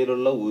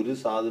സിനിമയിലുള്ള ഒരു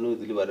സാധനവും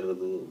ഇതിൽ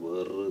വരരുത്,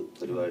 വേറൊരു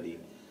പരിപാടി,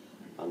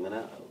 അങ്ങനെ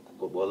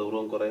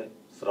ബോധപൂർവം കുറെ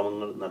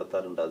ശ്രമങ്ങൾ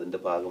നടത്താറുണ്ട്. അതിന്റെ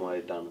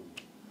ഭാഗമായിട്ടാണ്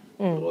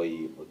റോയി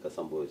ഒക്കെ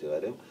സംഭവിച്ച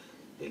കാര്യം.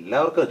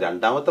 എല്ലാവർക്കും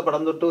രണ്ടാമത്തെ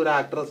പടം തൊട്ട് ഒരു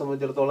ആക്ടറെ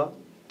സംബന്ധിച്ചിടത്തോളം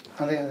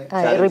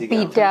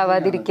റിപ്പീറ്റ്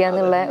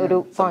ആവാതിരിക്കാന്നുള്ള ഒരു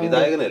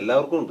സംവിധായകൻ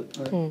എല്ലാവർക്കും ഉണ്ട്.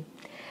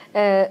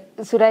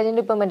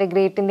 സുരാജിന്റെ ഇപ്പം മറ്റേ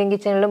ഗ്രേറ്റ് ഇന്ത്യൻ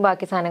കിച്ചണിലും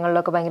ബാക്കി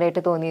സാധനങ്ങളിലൊക്കെ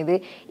ഭയങ്കരമായിട്ട് തോന്നിയത്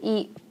ഈ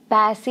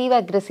പാസീവ്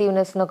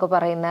അഗ്രസീവ്നെസ് എന്നൊക്കെ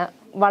പറയുന്ന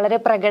വളരെ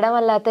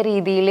പ്രകടമല്ലാത്ത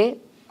രീതിയിൽ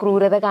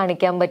ക്രൂരത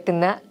കാണിക്കാൻ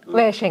പറ്റുന്ന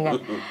വേഷങ്ങൾ.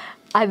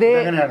 അത്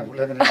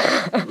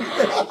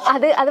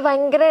അത്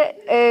ഭയങ്കര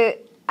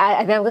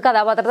നമുക്ക്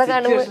കഥാപാത്രത്തെ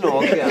കാണുമ്പോൾ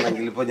ഓക്കെ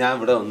ആണെങ്കിൽ ഇപ്പൊ ഞാൻ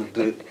ഇവിടെ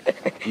വന്നിട്ട്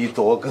ഈ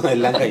തോക്കും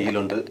എല്ലാം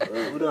കയ്യിലുണ്ട്,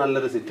 ഒരു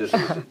നല്ലൊരു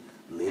സിറ്റുവേഷൻ,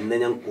 നിന്നെ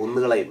ഞാൻ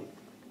കൊന്നുകളയും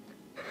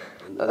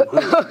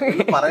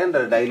പറയണ്ട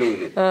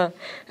ഡയലോഗില്,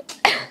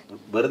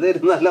 വെറുതെ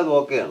ഇരുന്നല്ല അത്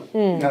ഓക്കെയാണ്.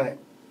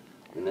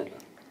 പിന്നെ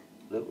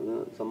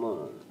സംഭവം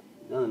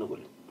ഞാൻ നിന്നെ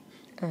കൊല്ലും,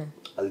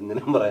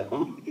 അതിങ്ങനെ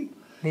പറയാം,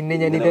 നിന്നെ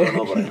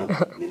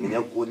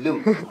ഞാൻ കൊല്ലും,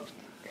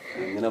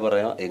 ഇങ്ങനെ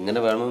പറയാം, എങ്ങനെ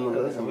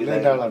വേണമെന്നുള്ളത്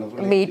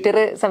മീറ്റർ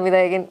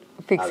സംവിധായകൻ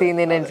ഫിക്സ്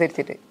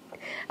ചെയ്യുന്നതിനനുസരിച്ചിട്ട്.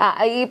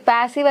 ഈ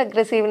പാസീവ്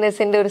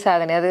അഗ്രസീവ്നെസിന്റെ ഒരു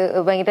സാധനം അത്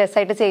ഭയങ്കര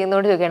രസമായിട്ട്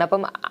ചെയ്യുന്നോണ്ട് ചോദിക്കുകയാണ്.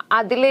 അപ്പം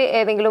അതിൽ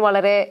ഏതെങ്കിലും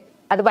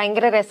അത്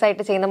ഭയങ്കര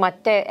രസമായിട്ട് ചെയ്യുന്ന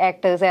മറ്റേ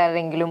ആക്ടേഴ്സ്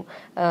ആരെങ്കിലും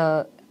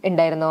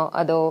ഉണ്ടായിരുന്നോ?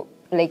 അതോ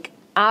ലൈക്ക്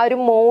ആ ഒരു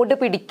മോഡ്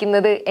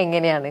പിടിക്കുന്നത്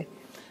എങ്ങനെയാണ്?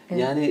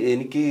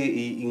 എനിക്ക്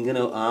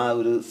ഇങ്ങനെ ആ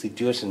ഒരു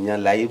സിറ്റുവേഷൻ ഞാൻ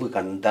ലൈവ്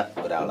കണ്ട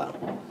ഒരാളാണ്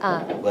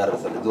വേറെ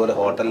സ്ഥലം. ഇതുപോലെ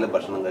ഹോട്ടലിൽ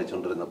ഭക്ഷണം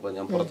കഴിച്ചുകൊണ്ടിരുന്നപ്പോൾ,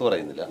 ഞാൻ പുറത്ത്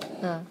പറയുന്നില്ല,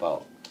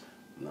 പാവം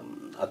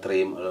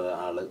അത്രയും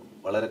ആള്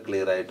വളരെ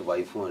ക്ലിയർ ആയിട്ട്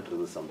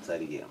വൈഫുമായിട്ടിരുന്ന്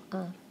സംസാരിക്കുകയാണ്.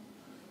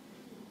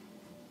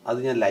 അത്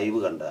ഞാൻ ലൈവ്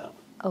കണ്ടതാണ്.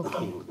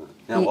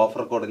 ഞാൻ ഓഫ്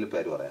റെക്കോർഡിൽ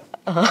പേര് പറയാം.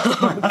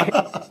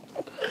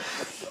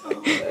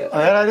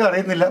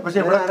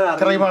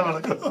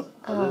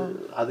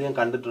 അത് ഞാൻ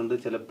കണ്ടിട്ടുണ്ട്.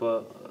 ചിലപ്പോ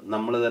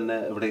നമ്മള് തന്നെ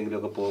എവിടെയെങ്കിലും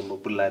ഒക്കെ പോകുമ്പോ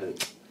പിള്ളേര്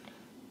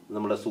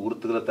നമ്മുടെ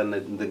സുഹൃത്തുക്കളെ തന്നെ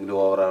എന്തെങ്കിലും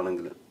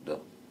ഓവറാണെങ്കിൽ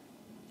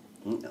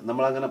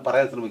നമ്മളങ്ങനെ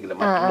പറയാൻ ശ്രമിക്കില്ല.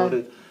 മറ്റുള്ളവർ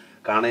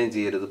കാണുകയും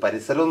ചെയ്യരുത്,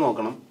 പരിസരവും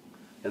നോക്കണം,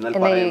 എന്നാൽ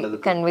പറയേണ്ടത്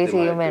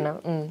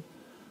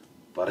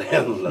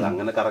പറയാന്നുള്ളത്.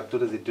 അങ്ങനെ കറക്റ്റ്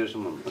ഒരു സിറ്റുവേഷൻ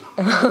വന്നു.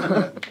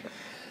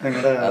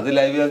 അത്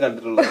ലൈവ് ഞാൻ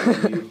കണ്ടിട്ടുള്ളത്.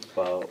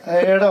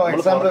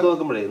 പുറത്ത്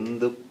നോക്കുമ്പോഴേ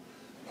എന്തും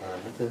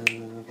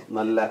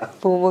നല്ല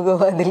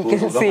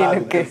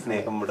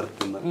സ്നേഹം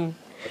വിടർത്തുന്ന,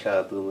 പക്ഷെ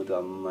അകത്ത് നിന്നിട്ട്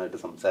നന്നായിട്ട്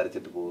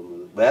സംസാരിച്ചിട്ട്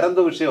പോകുന്നത്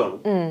വേറെന്തോ വിഷയമാണ്.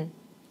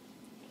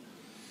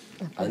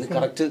 അതിന്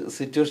കറക്റ്റ്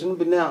സിറ്റുവേഷൻ,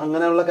 പിന്നെ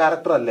അങ്ങനെയുള്ള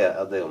ക്യാരക്ടർ അല്ലേ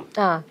അദ്ദേഹം.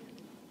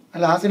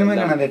 അല്ല, ആ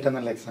സിനിമയിലാണ് ഏറ്റവും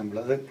നല്ല എക്സാമ്പിൾ.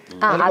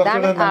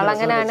 അതാണ്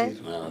ആളങ്ങനെയാണ്.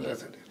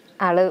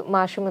 ആള്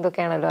മാഷും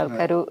ഇതൊക്കെയാണല്ലോ,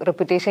 ആൾക്കാർ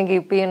റെപ്യൂട്ടേഷൻ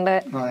കീപ്പ് ചെയ്യേണ്ട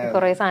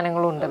കുറെ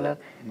സാധനങ്ങളും ഉണ്ടല്ലോ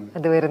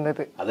അത്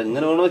വരുന്നത്.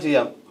 അതെങ്ങനെ വേണോ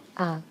ചെയ്യാം,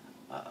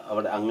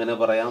 അവിടെ അങ്ങനെ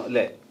പറയാം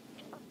അല്ലേ,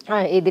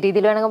 ഏത്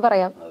രീതിയിൽ വേണമെങ്കിൽ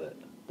പറയാം.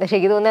 പക്ഷെ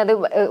എനിക്ക് തോന്നുന്നത് അത്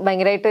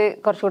ഭയങ്കരമായിട്ട്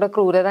കുറച്ചുകൂടെ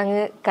ക്രൂരത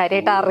അങ്ങ്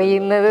കാര്യമായിട്ട്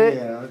അറിയുന്നത്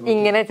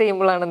ഇങ്ങനെ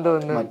ചെയ്യുമ്പോഴാണെന്ന്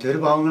തോന്നുന്നു. മറ്റൊരു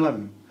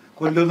പാവങ്ങളാണ്,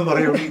 കൊല്ലുമെന്ന്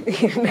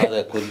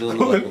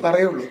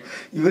പറയുള്ളൂ,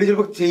 ഇവര്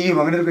ചിലപ്പോ ചെയ്യും,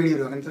 അങ്ങനെ ഒരു പേടി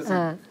വരും. അങ്ങനത്തെ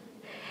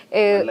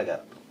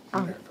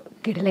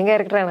കിടിലൻ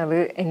ക്യാരക്ടറാണ് അത്.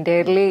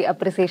 എൻറ്റയർലി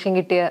അപ്രിസിയേഷൻ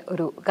കിട്ടിയ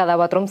ഒരു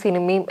കഥാപാത്രവും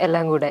സിനിമയും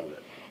എല്ലാം കൂടെ.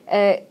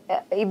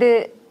 ഇത്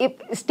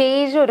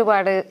സ്റ്റേജ്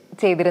ഒരുപാട്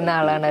ചെയ്തിരുന്ന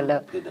ആളാണല്ലോ.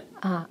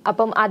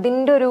 അപ്പം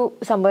അതിൻ്റെ ഒരു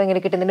സംഭവം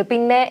എങ്ങനെ കിട്ടുന്നുണ്ട്?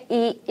 പിന്നെ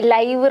ഈ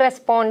ലൈവ്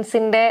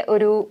റെസ്പോൺസിന്റെ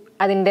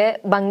അതിന്റെ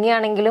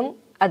ഭംഗിയാണെങ്കിലും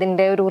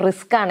അതിന്റെ ഒരു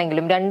റിസ്ക്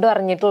ആണെങ്കിലും രണ്ടും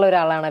അറിഞ്ഞിട്ടുള്ള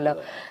ഒരാളാണല്ലോ.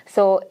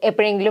 സോ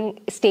എപ്പോഴെങ്കിലും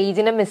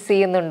സ്റ്റേജിനെ മിസ്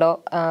ചെയ്യുന്നുണ്ടോ?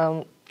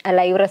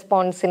 ലൈവ്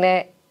റെസ്പോൺസിനെ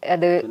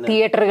അത്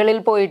തിയേറ്ററുകളിൽ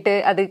പോയിട്ട്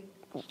അത്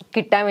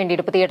കിട്ടാൻ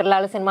വേണ്ടിയിട്ട്, ഇപ്പൊ തിയേറ്ററിൽ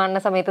ആൾ സിനിമ കാണുന്ന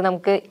സമയത്ത്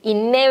നമുക്ക്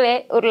ഇന്നേവേ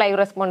ഒരു ലൈവ്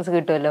റെസ്പോൺസ്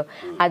കിട്ടുമല്ലോ,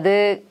 അത്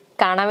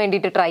കാണാൻ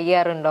വേണ്ടിട്ട് ട്രൈ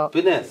ചെയ്യാറുണ്ടോ?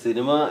 പിന്നെ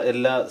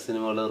എല്ലാ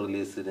സിനിമകളും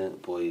റിലീസിന്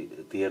പോയി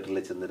തിയേറ്ററിൽ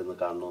ചെന്നിരുന്ന്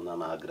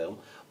കാണണമെന്നാണ് ആഗ്രഹം.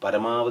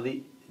 പരമാവധി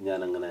ഞാൻ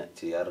അങ്ങനെ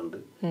ചെയ്യാറുണ്ട്.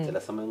 ചില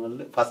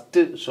സമയങ്ങളിൽ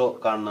ഫസ്റ്റ് ഷോ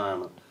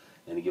കാണാനാണ്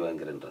എനിക്ക്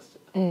ഭയങ്കര ഇൻട്രസ്റ്റ്.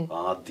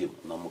 ആദ്യം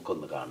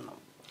നമുക്കൊന്ന് കാണണം.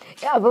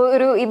 അപ്പൊ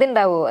ഒരു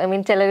ഇതുണ്ടാവോ? ഐ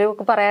മീൻ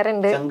ചിലരൊക്കെ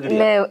പറയാറുണ്ട്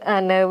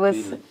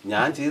നെർവസ്.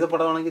 ഞാൻ ചെയ്ത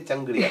പടമാണെങ്കിൽ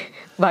ചങ്കിടിയാ,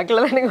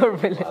 ബാക്കിയുള്ളതാണെങ്കിൽ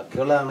കുഴപ്പമില്ല,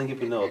 ബാക്കിയുള്ളതാണെങ്കിൽ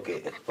പിന്നെ ഓക്കെ,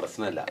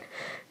 പ്രശ്നമില്ല.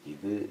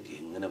 ഇത്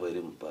എങ്ങനെ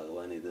വരും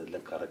ഭഗവാൻ,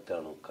 ഇതെല്ലാം കറക്റ്റ്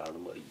ആണോ,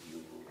 കാണുമ്പോ അയ്യോ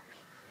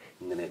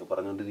ഇങ്ങനെയൊക്കെ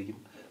പറഞ്ഞുകൊണ്ടിരിക്കും.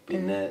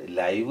 പിന്നെ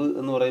ലൈവ്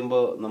എന്ന്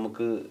പറയുമ്പോൾ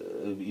നമുക്ക്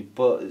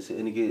ഇപ്പോൾ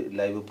എനിക്ക്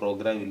ലൈവ്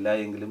പ്രോഗ്രാം ഇല്ല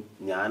എങ്കിലും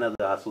ഞാനത്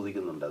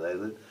ആസ്വദിക്കുന്നുണ്ട്.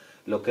 അതായത്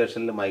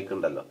ലൊക്കേഷനിൽ മൈക്ക്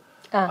ഉണ്ടല്ലോ,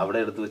 അവിടെ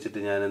എടുത്തു വെച്ചിട്ട്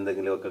ഞാൻ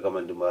എന്തെങ്കിലും ഒക്കെ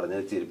കമന്റും പറഞ്ഞ്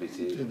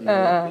ചിരിപ്പിച്ച്,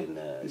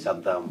 പിന്നെ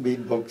ശബ്ദം,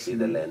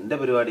 ഇതെല്ലാം എന്റെ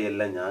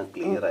പരിപാടിയെല്ലാം ഞാൻ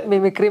ക്ലിയർ ആയി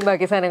മിമിക്രിയും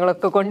ബാക്കി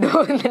സാധനങ്ങളൊക്കെ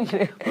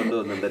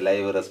കൊണ്ടുപോകുന്നുണ്ട്.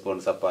 ലൈവ്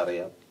റെസ്പോൺസ് അപ്പൊ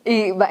അറിയാം. ഈ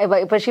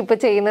പക്ഷെ ഇപ്പൊ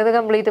ചെയ്യുന്നത്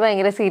കംപ്ലീറ്റ്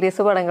ഭയങ്കര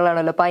സീരിയസ്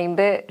പടങ്ങളാണല്ലോ, അപ്പൊ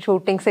അതിന്റെ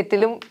ഷൂട്ടിംഗ്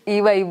സെറ്റിലും ഈ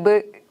വൈബ്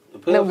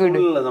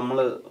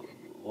നമ്മള്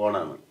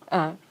ഓണാണ്.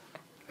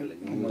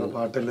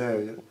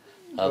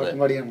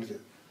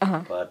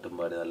 പാട്ടും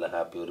പാടി നല്ല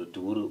ഹാപ്പി ഒരു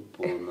ടൂറ്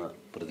പോകുന്ന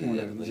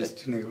പ്രതികരണം.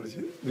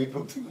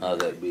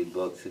 അതെ, ബീറ്റ്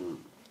ബോക്സിംഗ്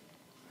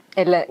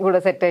എല്ലാം കൂടെ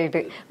സെറ്റ്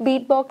ആയിട്ട്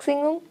ബീറ്റ്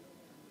ബോക്സിംഗും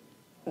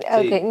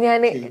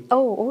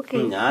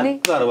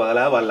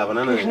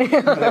വല്ലവനാണ്.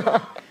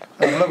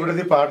 നമ്മളെ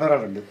കൂട്ടത്തിൽ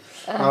പാർട്ണറാണുണ്ട്,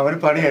 അവന്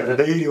പണിയായിരുന്നു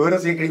ഡെയിലി ഓരോ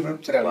സീൻ കഴിയുമ്പോൾ.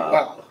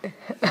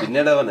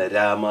 പിന്നീട് അവന്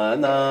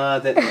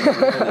രാമനാഥൻ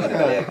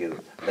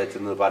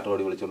പാട്ട്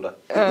പാടി വിളിച്ചോണ്ട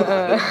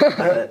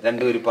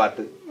രണ്ടുപേരും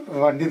പാട്ട്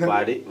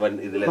പാടി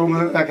ഇതിലെ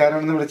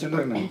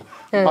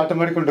പാട്ടും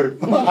പാടിക്കൊണ്ടുവരും.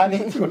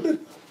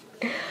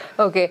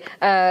 ഓക്കെ,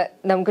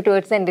 നമുക്ക്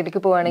ടുവേർഡ്സ്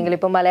എൻഡിലേക്ക് പോവുകയാണെങ്കിൽ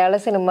ഇപ്പം മലയാള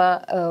സിനിമ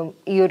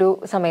ഈ ഒരു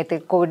സമയത്ത്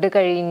കോവിഡ്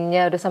കഴിഞ്ഞ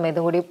ഒരു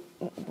സമയത്തും കൂടി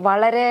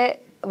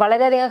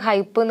വളരെയധികം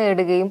ഹൈപ്പ്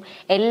നേടുകയും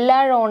എല്ലാ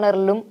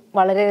ജോണറിലും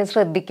വളരെയധികം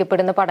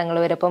ശ്രദ്ധിക്കപ്പെടുന്ന പടങ്ങൾ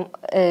വരെ. ഇപ്പം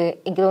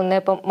എനിക്ക്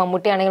തോന്നുന്നത് ഇപ്പം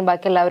മമ്മൂട്ടി ആണെങ്കിലും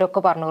ബാക്കി എല്ലാവരും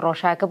ഒക്കെ പറഞ്ഞു,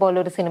 റോഷാക്ക്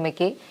പോലൊരു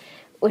സിനിമയ്ക്ക്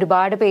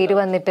ഒരുപാട് പേര്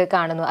വന്നിട്ട്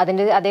കാണുന്നു.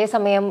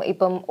 അതേസമയം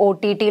ഇപ്പം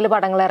OTT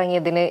പടങ്ങൾ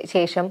ഇറങ്ങിയതിന്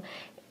ശേഷം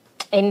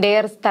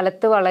എൻ്റെയർ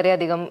സ്ഥലത്ത്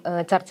വളരെയധികം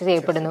ചർച്ച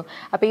ചെയ്യപ്പെടുന്നു.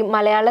 അപ്പോൾ ഈ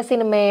മലയാള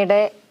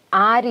സിനിമയുടെ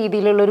ആ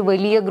രീതിയിലുള്ള ഒരു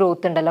വലിയ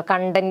ഗ്രോത്ത് ഉണ്ടല്ലോ,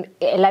 കണ്ടന്റ്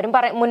എല്ലാവരും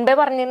മുൻപേ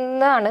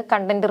പറഞ്ഞതാണ്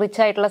കണ്ടന്റ്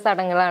റിച്ച് ആയിട്ടുള്ള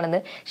സ്ഥലങ്ങളാണെന്ന്.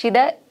 പക്ഷെ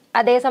ഇത്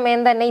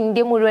അതേസമയം തന്നെ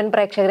ഇന്ത്യ മുഴുവൻ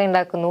പ്രേക്ഷകരെ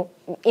ഉണ്ടാക്കുന്നു,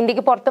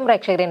 ഇന്ത്യക്ക് പുറത്തും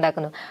പ്രേക്ഷകരെ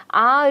ഉണ്ടാക്കുന്നു.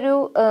 ആ ഒരു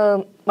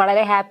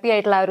വളരെ ഹാപ്പി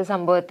ആയിട്ടുള്ള ആ ഒരു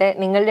സംഭവത്തെ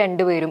നിങ്ങൾ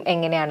രണ്ടുപേരും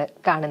എങ്ങനെയാണ്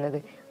കാണുന്നത്?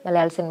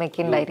 മലയാള സിനിമയ്ക്ക്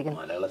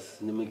ഉണ്ടായിരിക്കുന്നത് മലയാള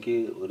സിനിമയ്ക്ക്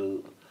ഒരു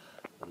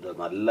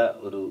നല്ല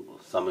ഒരു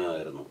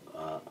സമയമായിരുന്നു.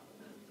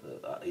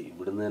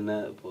 ഇവിടുന്ന് തന്നെ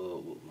ഇപ്പോൾ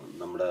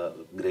നമ്മുടെ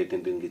ഗ്രേറ്റ്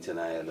ഇന്ത്യൻ കിച്ചൺ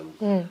ആയാലും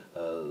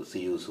സി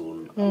യു സൂൺ,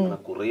 അങ്ങനെ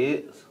കുറേ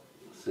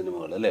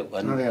സിനിമകൾ അല്ലെ,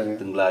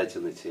 തിങ്കളാഴ്ച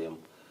നിശ്ചയം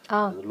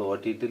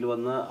OTT-ൽ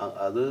വന്ന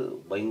അത്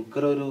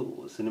ഭയങ്കര ഒരു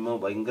സിനിമ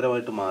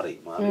ഭയങ്കരമായിട്ട് മാറി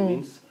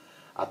മീൻസ്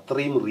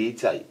അത്രയും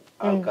റീച്ചായി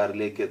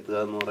ആൾക്കാരിലേക്ക് എത്തുക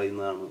എന്ന്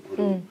പറയുന്നതാണ്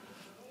ഒരു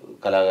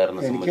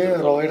കലാകാരനെ എനിക്ക്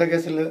റോയുടെ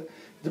കേസിൽ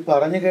ഇത്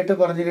പറഞ്ഞു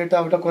കേട്ട്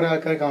അവിടെ കുറെ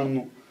ആൾക്കാർ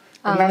കാണുന്നു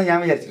എന്നാണ് ഞാൻ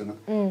വിചാരിച്ചിരുന്നത്.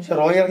 പക്ഷെ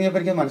റോയ് ഇറങ്ങിയപ്പോ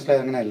എനിക്ക്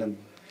മനസ്സിലായത് അങ്ങനെ അല്ലെന്ന്.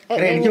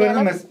 എനിക്ക്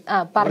വരുന്ന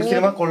ഒരു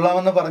സിനിമ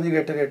കൊള്ളാമെന്ന് പറഞ്ഞു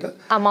കേട്ട്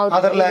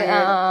അതർ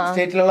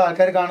സ്റ്റേറ്റിലുള്ള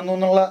ആൾക്കാർ കാണുന്നു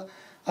എന്നുള്ള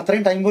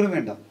അത്രയും ടൈം പോലും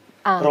വേണ്ട.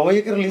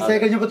 റോയൊക്കെ റിലീസായി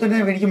കഴിഞ്ഞപ്പോ തന്നെ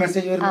എനിക്ക്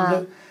മെസ്സേജ് വരുന്നത്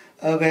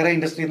വേറെ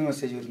ഇൻഡസ്ട്രിയിൽ നിന്ന്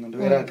മെസ്സേജ് വരുന്നുണ്ട്,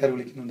 വേറെ ആൾക്കാർ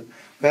വിളിക്കുന്നുണ്ട്,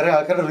 വേറെ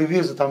ആൾക്കാരുടെ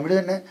റിവ്യൂസ്, തമിഴ്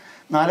തന്നെ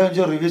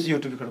 4-5 റിവ്യൂസ്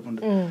യൂട്യൂബിൽ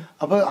കിടപ്പുണ്ട്.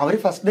 അപ്പൊ അവർ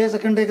ഫസ്റ്റ് ഡേ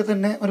സെക്കൻഡ് ഡേ ഒക്കെ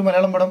തന്നെ ഒരു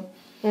മലയാളം പടം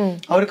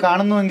അവർ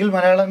കാണുന്നുവെങ്കിൽ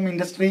മലയാളം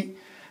ഇൻഡസ്ട്രി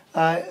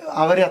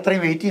അവർ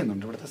അത്രയും വെയിറ്റ്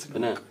ചെയ്യുന്നുണ്ട് ഇവിടുത്തെ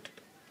സിനിമ.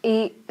 ഈ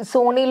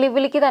സോണി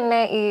ലിവിലേക്ക്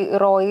തന്നെ ഈ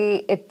റോയി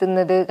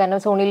എത്തുന്നത് കാരണം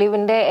സോണി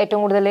ലിവിന്റെ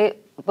ഏറ്റവും കൂടുതൽ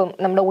ഇപ്പം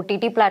നമ്മുടെ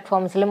OTT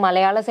പ്ലാറ്റ്ഫോംസിലും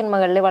മലയാള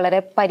സിനിമകളിൽ വളരെ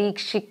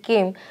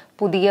പരീക്ഷിക്കുകയും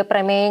പുതിയ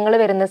പ്രമേയങ്ങൾ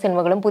വരുന്ന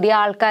സിനിമകളും പുതിയ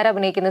ആൾക്കാർ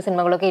അഭിനയിക്കുന്ന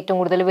സിനിമകളൊക്കെ ഏറ്റവും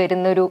കൂടുതൽ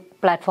വരുന്ന ഒരു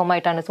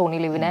പ്ലാറ്റ്ഫോമായിട്ടാണ് സോണി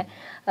ലിവിനെ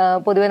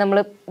പൊതുവെ നമ്മൾ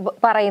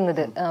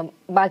പറയുന്നത്.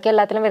 ബാക്കി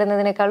എല്ലാത്തിലും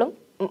വരുന്നതിനേക്കാളും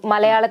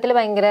മലയാളത്തിൽ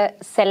ഭയങ്കര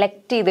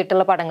സെലക്ട്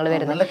ചെയ്തിട്ടുള്ള പടങ്ങൾ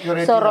വരുന്നു.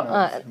 സോ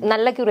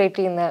നല്ല ക്യൂറേറ്റ്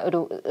ചെയ്യുന്ന ഒരു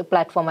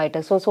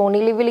പ്ലാറ്റ്ഫോമായിട്ട്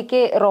സോണി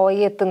ലിവിലേക്ക്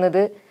റോയി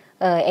എത്തുന്നത്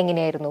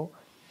എങ്ങനെയായിരുന്നു?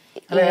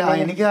 അല്ലെ,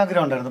 എനിക്ക്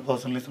ആഗ്രഹം ഉണ്ടായിരുന്നു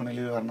പേഴ്സണലി സോണി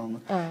ലിവ് വരണമെന്ന്.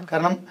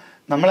 കാരണം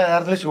നമ്മൾ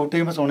യഥാർത്ഥത്തിൽ ഷൂട്ട്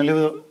ചെയ്യുമ്പോൾ സോണി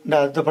ലിവിന്റെ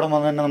ആദ്യത്തെ പടം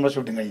വന്നു തന്നെ നമ്മുടെ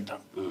ഷൂട്ടിംഗ്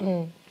കഴിഞ്ഞിട്ടാണ്.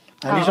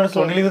 അതിനുശേഷം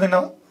സോണി ലിവ് തന്നെ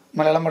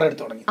മലയാളം പടം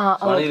എടുത്തു തുടങ്ങി.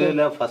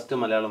 ഫസ്റ്റ്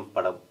മലയാളം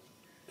പടം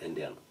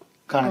എന്റെയാണ്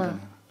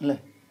അല്ലേ?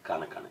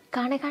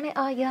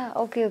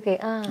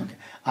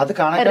 അത്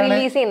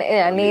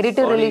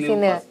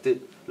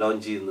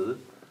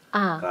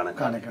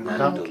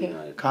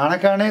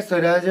കാണക്കാണെ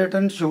സ്വരാജ്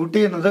ചേട്ടൻ ഷൂട്ട്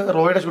ചെയ്യുന്നത്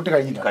റോയുടെ ഷൂട്ട്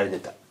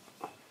കഴിഞ്ഞിട്ടാ.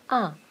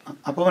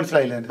 അപ്പൊ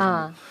മനസ്സിലായില്ല.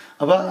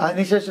 അപ്പൊ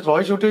അതിനുശേഷം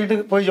റോയ് ഷൂട്ട്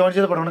ചെയ്തിട്ട് പോയി ജോയിൻ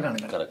ചെയ്ത പടമാണ്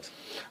കാണുക.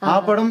 ആ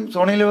പടം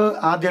സോണിയിൽ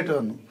ആദ്യമായിട്ട്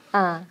വന്നു.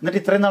 എന്നിട്ട്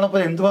ഇത്രയും നാളപ്പോ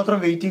എന്തുമാത്രം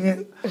വെയിറ്റിംഗ്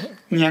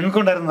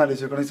ഞങ്ങൾക്കുണ്ടായിരുന്നു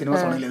ആലോചിക്കണം സിനിമ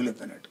സോണി ലെവലിൽ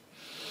എത്താനായിട്ട്.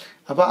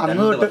 അപ്പൊ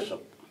അന്ന് തൊട്ട്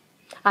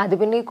അത്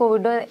പിന്നെ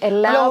കോവിഡ്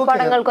എല്ലാ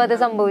പടങ്ങൾക്കും അത്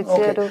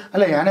സംഭവിച്ചു.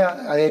 അല്ല, ഞാൻ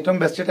ഏറ്റവും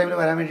ബെസ്റ്റ് ടൈമിൽ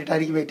വരാൻ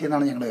വേണ്ടിയിട്ടായിരിക്കും വെയിറ്റ്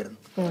ചെയ്യുന്നതാണ് ഞങ്ങൾ വരുന്നത്.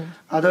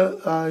 അത്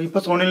ഇപ്പൊ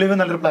സോണി ലിവ്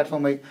നല്ലൊരു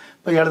പ്ലാറ്റ്ഫോമായി.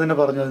 ഇപ്പൊ ഇയാൾ തന്നെ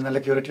പറഞ്ഞു നല്ല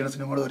ക്യൂറേറ്റ് ചെയ്യുന്ന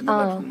സിനിമകൾ വരുന്ന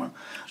പ്ലാറ്റ്ഫോമാണ്.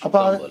 അപ്പൊ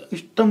അത്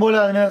ഇഷ്ടംപോലെ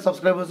അതിന്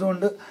സബ്സ്ക്രൈബേഴ്സും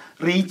ഉണ്ട്,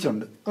 റീച്ച്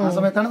ഉണ്ട്. ആ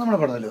സമയത്താണ്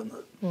നമ്മുടെ പടത്തിൽ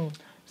വന്നത്.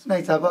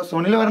 നൈസ്. അപ്പൊ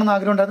സോണിയിൽ വരണമെന്ന്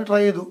ആഗ്രഹം ഉണ്ടായിരുന്നു,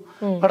 ട്രൈ ചെയ്തു,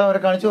 പടം അവരെ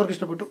കാണിച്ചു, അവർക്ക്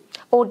ഇഷ്ടപ്പെട്ടു.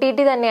 OTT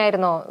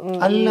തന്നെയായിരുന്നോ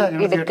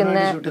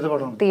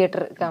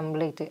theatre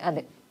complete?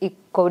 അതെ, ഈ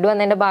കോവിഡ്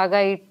വന്നതിന്റെ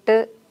ഭാഗമായിട്ട്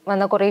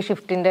വന്ന കുറെ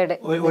ഷിഫ്റ്റിന്റെ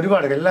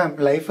ഒരുപാട് എല്ലാം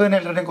ലൈഫ് തന്നെ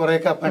എല്ലാവരുടെയും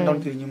കുറെയൊക്കെ അപ്പ് ആൻഡ് ഡൗൺ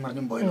തിരിഞ്ഞും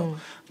മറിഞ്ഞും പോയല്ലോ.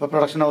 ഇപ്പൊ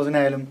പ്രൊഡക്ഷൻ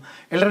ഹൗസിനായാലും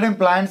എല്ലാവരുടെയും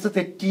പ്ലാൻസ്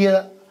തെറ്റിയ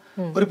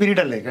ഒരു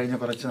പീരീഡ് അല്ലേ കഴിഞ്ഞ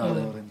കുറച്ച് നാൾ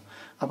പറയുന്നത്.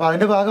 അപ്പൊ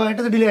അതിന്റെ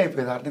ഭാഗമായിട്ട് ഡിലേ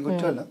ആയിപ്പോയി, ആരുടെയും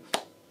കുറ്റമല്ല.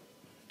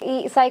 ഈ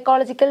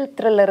സൈക്കോളജിക്കൽ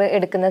ത്രില്ലർ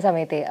എടുക്കുന്ന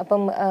സമയത്ത്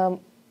അപ്പം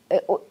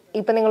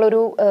ഇപ്പൊ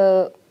നിങ്ങളൊരു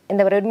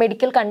എന്താ പറയുക, ഒരു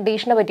മെഡിക്കൽ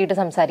കണ്ടീഷനെ പറ്റിയിട്ട്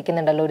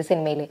സംസാരിക്കുന്നുണ്ടല്ലോ ഒരു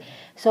സിനിമയിൽ.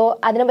 സോ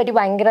അതിനെപ്പറ്റി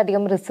ഭയങ്കര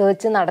അധികം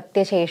റിസർച്ച്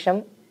നടത്തിയ ശേഷം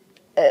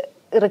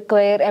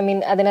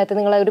അതിനകത്ത്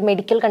നിങ്ങൾ ഒരു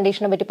മെഡിക്കൽ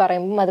കണ്ടീഷനെ പറ്റി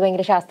പറയുമ്പം അത്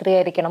ഭയങ്കര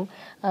ശാസ്ത്രീയമായിരിക്കണം,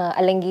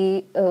 അല്ലെങ്കിൽ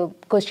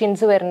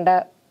ക്വസ്റ്റ്യൻസ് വരേണ്ട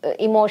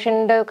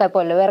ഇമോഷൻ്റെ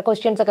പോലെ വേറെ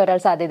ക്വസ്റ്റ്യൻസ് ഒക്കെ വരാൻ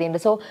സാധ്യതയുണ്ട്.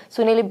 സോ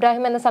സുനിൽ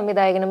ഇബ്രാഹിം എന്ന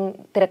സംവിധായകനും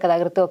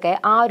തിരക്കഥാകൃത്തും ഒക്കെ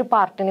ആ ഒരു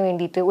പാർട്ടിന്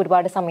വേണ്ടിയിട്ട്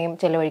ഒരുപാട് സമയം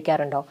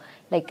ചെലവഴിക്കാറുണ്ടോ?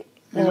 ലൈക്ക്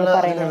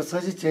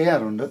റിസർച്ച്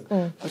ചെയ്യാറുണ്ട്,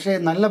 പക്ഷെ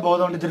നല്ല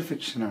ബോധമുണ്ട് ഇതൊരു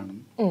ഫിക്ഷനാണ്.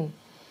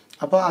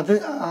 അപ്പൊ അത്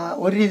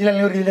ഒരു രീതിയിൽ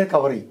അല്ലെങ്കിൽ ഒരു രീതിയിൽ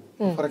കവർ ചെയ്യും.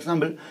 ഫോർ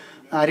എക്സാമ്പിൾ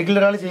അരികിൽ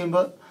ഒരാൾ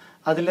ചെയ്യുമ്പോൾ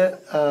അതില്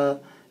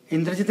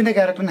ഇന്ദ്രജിത്തിന്റെ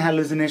ക്യാരക്ടറിന്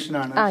ഹാലൂസിനേഷൻ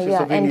ആണ്,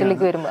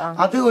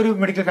 അത് ഒരു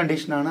മെഡിക്കൽ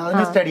കണ്ടീഷൻ ആണ്,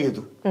 അതിനെ സ്റ്റഡി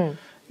ചെയ്തു.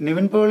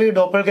 നിവിൻ പോളി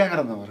ഡോപ്പൽ ഗാങ്ങർ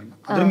എന്ന് പറയുന്നത്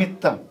അതൊരു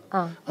മിത്താണ്,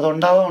 അത്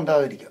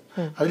ഉണ്ടാവാതിരിക്കാം,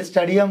 അതിൽ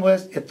സ്റ്റഡി ചെയ്യാൻ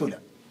പോയാൽ എത്തൂല.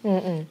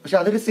 പക്ഷെ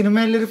അതൊരു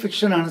സിനിമയിലൊരു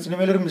ഫിക്ഷൻ ആണ്,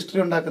 സിനിമയിലൊരു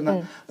മിസ്റ്ററി ഉണ്ടാക്കുന്ന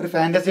ഒരു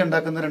ഫാന്റസി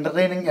ഉണ്ടാക്കുന്ന ഒരു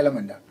എന്റർടൈനിങ്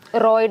എലമെന്റ് ആണ്.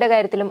 റോയുടെ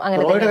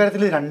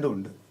കാര്യത്തിൽ രണ്ടും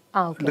ഉണ്ട്.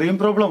 ഡ്രീം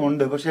പ്രോബ്ലം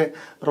ഉണ്ട്, പക്ഷെ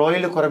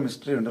റോയിൽ കുറെ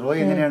മിസ്റ്ററി ഉണ്ട്.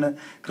 റോയ് എങ്ങനെയാണ്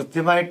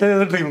കൃത്യമായിട്ട്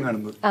ഡ്രീം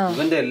കാണുന്നത്.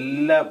 ഇവന്റെ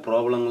എല്ലാ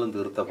പ്രോബ്ലങ്ങളും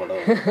തീർത്ത പടം,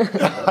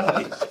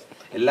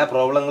 എല്ലാ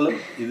പ്രോബ്ലങ്ങളും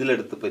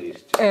ഇതിലെടുത്ത്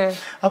പരീക്ഷിച്ചു.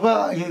 അപ്പൊ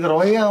ഈ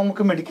റോയെ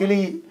നമുക്ക് മെഡിക്കലി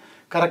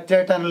കറക്റ്റ്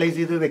ആയിട്ട് അനലൈസ്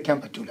ചെയ്ത് വെക്കാൻ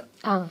പറ്റൂല.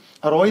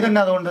 റോയ് തന്നെ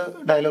അതുകൊണ്ട്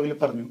ഡയലോഗിൽ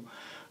പറഞ്ഞു,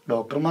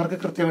 ഡോക്ടർമാർക്ക്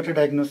കൃത്യമായിട്ട്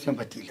ഡയഗ്നോസ് ചെയ്യാൻ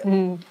പറ്റിയില്ല,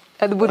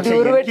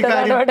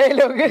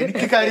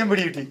 എനിക്ക് കാര്യം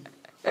പിടികിട്ടി.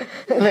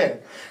 അല്ലേ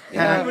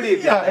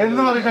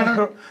എന്ന് പറഞ്ഞിട്ടാണ്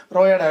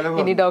റോയ ഡയലോഗ്.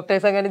 ഇനി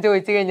ഡോക്ടേഴ്സ് അങ്ങനെ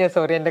ചോദിച്ചു കഴിഞ്ഞാൽ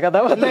സോറി എന്റെ കഥ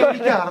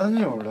എനിക്ക്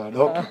അറിഞ്ഞൂടാ,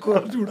 ഡോക്ടർ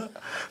കുറച്ചുകൂടാ,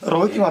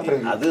 റോയ്ക്ക്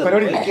മാത്രമേ അത്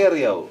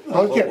അറിയാവൂ.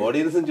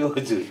 ഓഡിയൻസും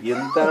ചോദിച്ചു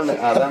എന്താണ്,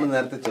 അതാണ്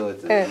നേരത്തെ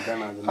ചോദിച്ചത്,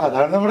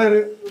 അതാണ് നമ്മുടെ ഒരു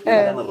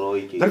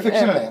റോയ്ക്ക്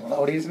ഫിക്ഷനല്ലേ,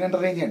 ഓഡിയൻസിനെ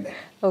എന്റർടൈൻ ചെയ്യണ്ടേ.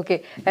 ഓക്കെ,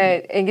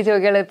 എനിക്ക്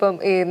ചോദിക്കാനുള്ളത് ഇപ്പം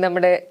ഈ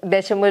നമ്മുടെ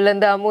ദശമൂലം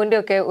ദാമുവിന്റെ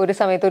ഒക്കെ ഒരു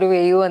സമയത്ത് ഒരു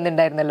വേവ്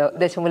വന്നിട്ടുണ്ടായിരുന്നല്ലോ.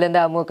 ദശമൂലം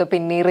ദാമു ഒക്കെ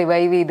പിന്നെ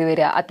റിവൈവ് ചെയ്ത്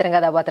വരിക അത്തരം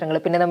കഥാപാത്രങ്ങൾ.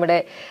 പിന്നെ നമ്മുടെ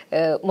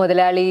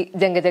മുതലാളി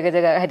ജംഗ ജഗ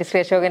ജഗ ഹരിശ്രീ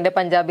അശോകന്റെ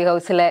പഞ്ചാബി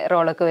ഹൗസിലെ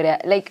റോളൊക്കെ വരിക.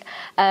 ലൈക്ക്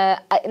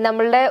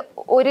നമ്മളുടെ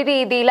ഒരു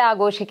രീതിയിൽ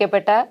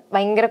ആഘോഷിക്കപ്പെട്ട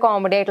ഭയങ്കര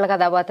കോമഡി ആയിട്ടുള്ള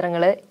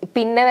കഥാപാത്രങ്ങൾ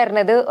പിന്നെ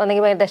വരുന്നത്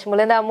ഒന്നെങ്കിൽ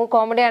ദശമൂലം ദാമു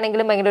കോമഡി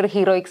ആണെങ്കിലും ഭയങ്കര ഒരു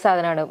ഹീറോയിക്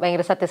സാധനമാണ്,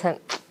 ഭയങ്കര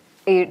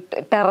ഈ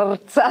ടെറർ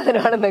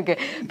സാധനമാണെന്നൊക്കെ.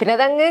 പിന്നെ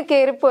അതങ്ങ്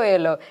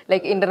കയറിപ്പോയല്ലോ,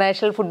 ലൈക്ക്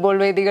ഇന്റർനാഷണൽ ഫുട്ബോൾ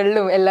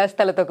വേദികളിലും എല്ലാ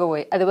സ്ഥലത്തൊക്കെ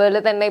പോയി. അതുപോലെ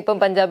തന്നെ ഇപ്പം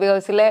പഞ്ചാബി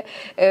ഹൗസിലെ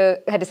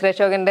ഹരിശ്രീ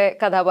അശോകന്റെ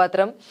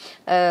കഥാപാത്രം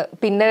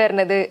പിന്നെ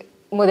വരുന്നത്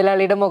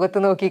മുതലാളിയുടെ മുഖത്ത്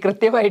നോക്കി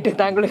കൃത്യമായിട്ട്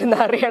താങ്കളൊരു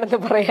നാറിയാണെന്ന്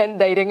പറയാൻ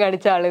ധൈര്യം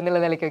കാണിച്ച ആൾ എന്നുള്ള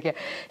നിലയ്ക്കൊക്കെ.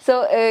 സോ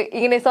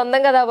ഇങ്ങനെ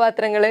സ്വന്തം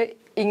കഥാപാത്രങ്ങൾ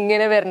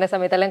ഇങ്ങനെ വരുന്ന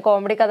സമയത്ത് അല്ലെങ്കിൽ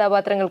കോമഡി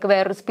കഥാപാത്രങ്ങൾക്ക്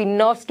വേറൊരു സ്പിൻ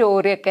ഓഫ്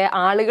സ്റ്റോറി ഒക്കെ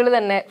ആളുകൾ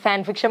തന്നെ ഫാൻ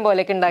ഫിക്ഷൻ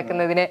പോലെയൊക്കെ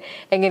ഉണ്ടാക്കുന്നതിനെ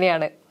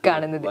എങ്ങനെയാണ്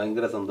കാണുന്നത്?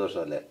 ഭയങ്കര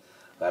സന്തോഷമല്ലേ.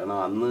 കാരണം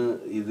അന്ന്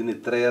ഇതിന്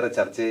ഇത്രയേറെ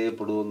ചർച്ച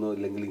ചെയ്യപ്പെടുമെന്നോ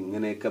ഇല്ലെങ്കിൽ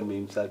ഇങ്ങനെയൊക്കെ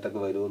മീംസ് ആയിട്ടൊക്കെ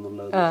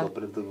വരുമെന്നുള്ള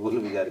സ്വപ്നത്തിൽ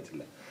പോലും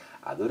വിചാരിച്ചില്ല.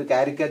 അതൊരു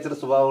കാരിക്കാച്ചർ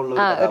സ്വഭാവമുള്ള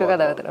ഒരു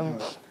കഥാപാത്രം.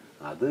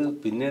 അത്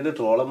പിന്നീട്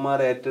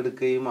ട്രോളന്മാർ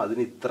ഏറ്റെടുക്കുകയും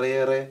അതിന്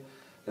ഇത്രയേറെ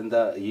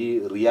ഈ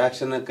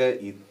റിയാക്ഷനൊക്കെ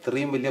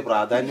ഇത്രയും വലിയ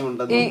പ്രാധാന്യം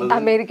ഉണ്ടെന്ന്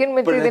അമേരിക്കൻ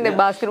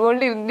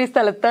ബാസ്കറ്റ്ബോളിന്റെ ഇരുന്ന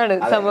സ്ഥലത്താണ്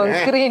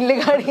സ്ക്രീനിൽ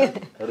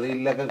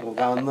റീലിലൊക്കെ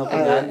വന്നപ്പോ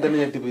ഞാൻ തന്നെ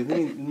ഞെട്ടിപ്പോ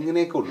ഇതിന്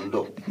ഇങ്ങനെയൊക്കെ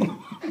ഉണ്ടോ.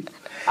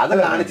 അത്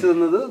കാണിച്ചു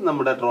തന്നത്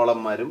നമ്മുടെ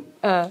ട്രോളന്മാരും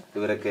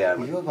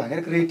ഇവരൊക്കെയാണ്.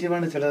 ഭയങ്കര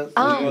ക്രിയേറ്റീവാണ് ചില,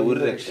 ഒരു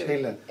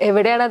രക്ഷയില്ല.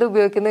 എവിടെയാണ് അത്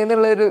ഉപയോഗിക്കുന്നത്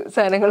എന്നുള്ള ഒരു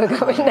സാധനങ്ങളൊക്കെ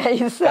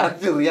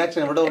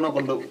റിയാക്ഷൻ എവിടെ വേണോ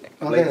കൊണ്ട്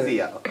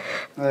ചെയ്യാം.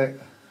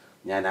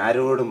 ഞാൻ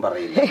ആരോടും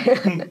പറയില്ല.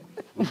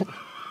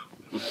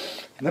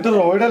 എന്നിട്ട്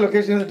റോയുടെ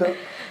ലൊക്കേഷൻ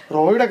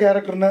റോയുടെ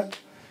ക്യാരക്ടറിന്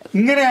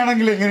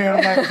ഇങ്ങനെയാണെങ്കിൽ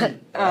എങ്ങനെയാണെന്ന്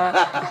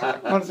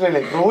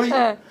മനസ്സിലായില്ലേ. റോയ്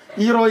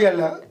ഈ റോയ്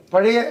അല്ല,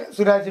 പഴയ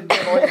സുരാജിന്റെ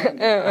റോയ്,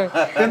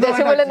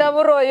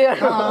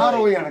 ആ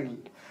റോയ് ആണെങ്കിൽ.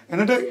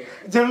 എന്നിട്ട്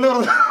ജനൽ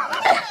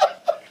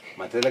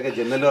മറ്റേതൊക്കെ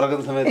ജനൽ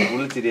ഉറങ്ങുന്ന സമയത്ത്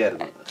ഫുൾ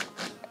ചിരിയായിരുന്നു.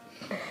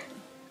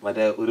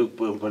 മറ്റേ ഒരു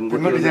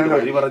പെൺകുട്ടി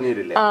വഴി പറഞ്ഞു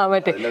തരില്ലേ,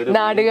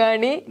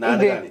 നാടുകാണി.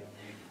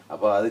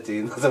 അപ്പൊ അത്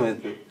ചെയ്യുന്ന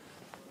സമയത്ത്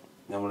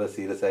നമ്മള്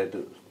സീരിയസ്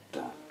ആയിട്ട്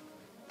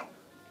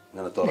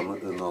ഇങ്ങനെ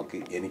തുറന്ന് നോക്കി.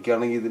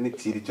 എനിക്കാണെങ്കിൽ ഇതിന്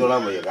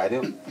ചിരിച്ചോളാൻ വയ്യ.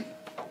 കാര്യം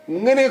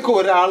ഇങ്ങനെയൊക്കെ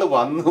ഒരാള്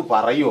വന്ന്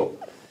പറയോ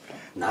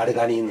നാട്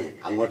കാണിന്ന്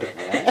അങ്ങോട്ട്.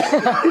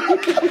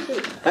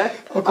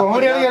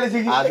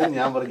 അത്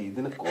ഞാൻ പറഞ്ഞു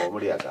ഇതിന്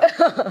കോമഡി ആക്കാം.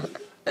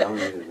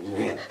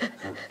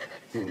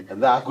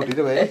 എന്താ ആ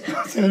കുട്ടിയുടെ പേര്?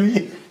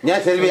 ഞാൻ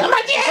സെൽവി.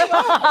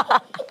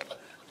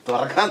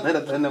 തുറക്കാൻ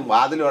നേരത്തെ തന്നെ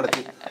വാതിലും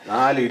അടച്ച്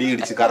 4 ഇടി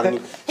ഇടിച്ച് കറങ്ങി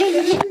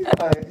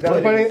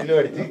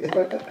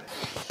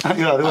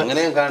അങ്ങനെ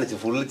ഞാൻ കാണിച്ചു.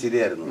 ഫുള്ള്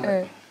ചിരിയായിരുന്നു.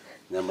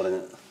 ഞാൻ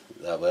പറഞ്ഞു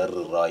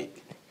വേറൊരു റോയ്,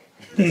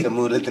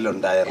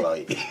 ദശമൂലത്തിലുണ്ടായ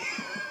റോയ്.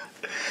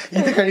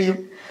 ഇത് കഴിയും.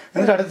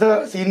 എന്നിട്ട് അടുത്ത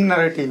സീൻ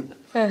നറേറ്റ് ചെയ്യും.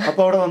 അപ്പൊ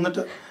അവിടെ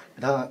വന്നിട്ട്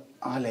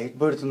ആ ലൈറ്റ്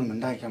ബേർഡ്സ് ഒന്നും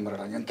ഉണ്ടാക്കാൻ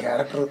പറയടാ, ഞാൻ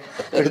ക്യാരക്ടർ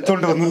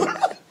എടുത്തോണ്ട് വന്നു.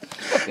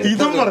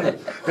 ഇതും പറഞ്ഞു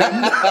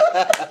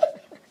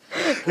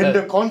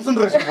എന്റെ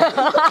കോൺസെൻട്രേഷൻ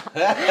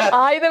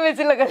ആയുധം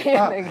വെച്ചുള്ള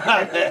കളിയാണ്.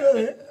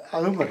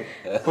 അതും പറയും.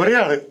 ഒരേ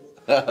ആള്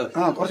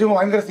കുറച്ച്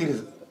ഭയങ്കര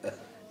സീരിയസ്.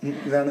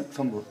 ഇതാണ്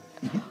സംഭവം.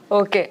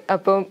 ഓക്കെ,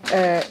 അപ്പം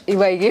ഈ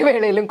വൈകിയ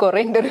വേളയിലും കുറെ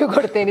ഇന്റർവ്യൂ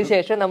കൊടുത്തതിന്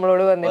ശേഷം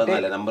നമ്മളോട് വന്നിട്ട്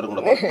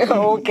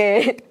ഓക്കെ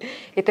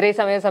ഇത്രയും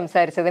സമയം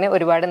സംസാരിച്ചതിന്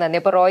ഒരുപാട് നന്ദി.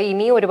 അപ്പൊ റോയ്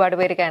ഇനിയും ഒരുപാട്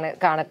പേര്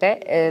കാണട്ടെ.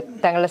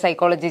 തങ്ങളുടെ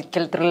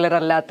സൈക്കോളജിക്കൽ ത്രില്ലർ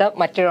അല്ലാത്ത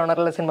മറ്റു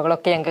ജോണറുള്ള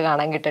സിനിമകളൊക്കെ ഞങ്ങൾക്ക്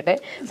കാണാൻ കിട്ടട്ടെ.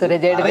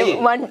 സുരജേടിന്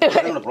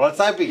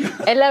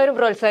എല്ലാവരും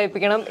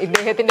പ്രോത്സാഹിപ്പിക്കണം.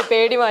 ഇദ്ദേഹത്തിന്റെ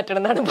പേടി മാറ്റണം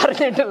എന്നാണ്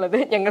പറഞ്ഞിട്ടുള്ളത്.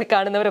 ഞങ്ങൾ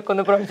കാണുന്നവരൊക്കെ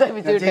ഒന്ന്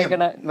പ്രോത്സാഹിപ്പിച്ചു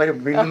വിട്ടേക്കണം.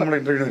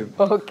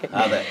 ഓക്കെ,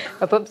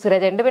 അപ്പം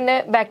സുരജേടിന്റെ പിന്നെ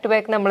ബാക്ക് ടു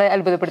ബാക്ക് നമ്മളെ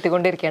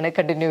അത്ഭുതപ്പെടുത്തിക്കൊണ്ടിരിക്കുകയാണ്.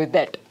 Continue with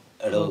that.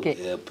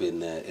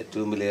 പിന്നെ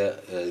ഏറ്റവും വലിയ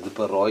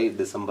ഇതിപ്പോ റോയ്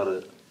ഡിസംബർ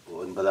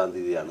 9-ാം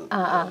തീയതിയാണ്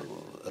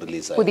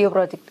റിലീസ്.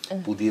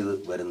 പുതിയത്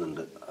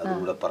വരുന്നുണ്ട്,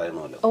 അതുകൂടെ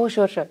പറയണമല്ലോ.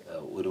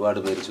 ഒരുപാട്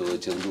പേര്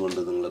ചോദിച്ചു എന്തുകൊണ്ട്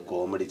നിങ്ങൾ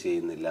കോമഡി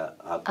ചെയ്യുന്നില്ല,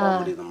 ആ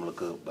കോമഡി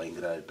നമ്മൾക്ക്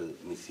ഭയങ്കരമായിട്ട്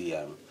മിസ്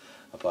ചെയ്യാണ്.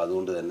 അപ്പൊ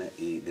അതുകൊണ്ട് തന്നെ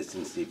ഈ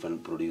ലെസ്ലിൻ സ്റ്റീഫൻ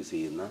പ്രൊഡ്യൂസ്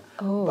ചെയ്യുന്ന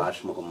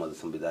ബാഷ് മുഹമ്മദ്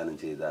സംവിധാനം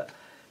ചെയ്ത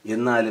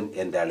എന്നാലും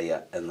എന്റെ അളിയ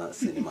എന്ന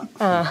സിനിമ,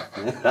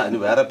 അതിന്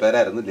വേറെ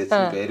പേരായിരുന്നു,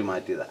 ലെസ്ലിൻ പേര്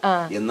മാറ്റിയതാ,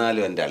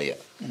 എന്നാലും എന്റെ അളിയ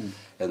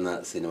എന്ന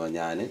സിനിമ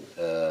ഞാന്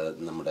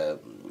നമ്മുടെ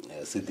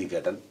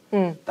സിദ്ദിഖേട്ടൻ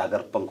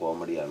തകർപ്പൻ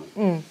കോമഡിയാണ്.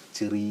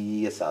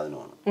 ചെറിയ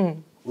സാധനമാണ്,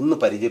 ഒന്ന്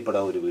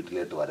പരിചയപ്പെടാൻ ഒരു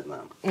വീട്ടിലേക്ക്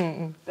വരുന്നതാണ്.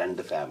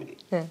 2 ഫാമിലി,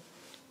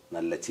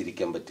 നല്ല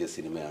ചിരിക്കാൻ പറ്റിയ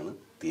സിനിമയാണ്.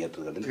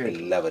 തിയേറ്ററുകളിൽ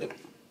എല്ലാവരും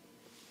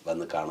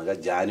വന്ന് കാണുക.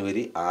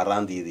 ജാനുവരി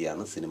 6-ാം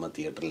തീയതിയാണ് സിനിമ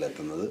തിയേറ്ററിൽ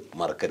എത്തുന്നത്,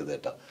 മറക്കരുത്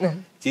കേട്ടോ.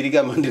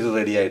 ചിരിക്കാൻ വേണ്ടിട്ട്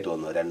റെഡി ആയിട്ട്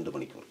വന്നു 2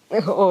 മണിക്കൂർ.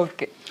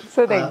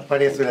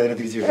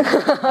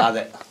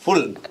 അതെ,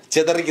 ഫുൾ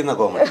ചെതറിക്കുന്ന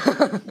കോമഡി.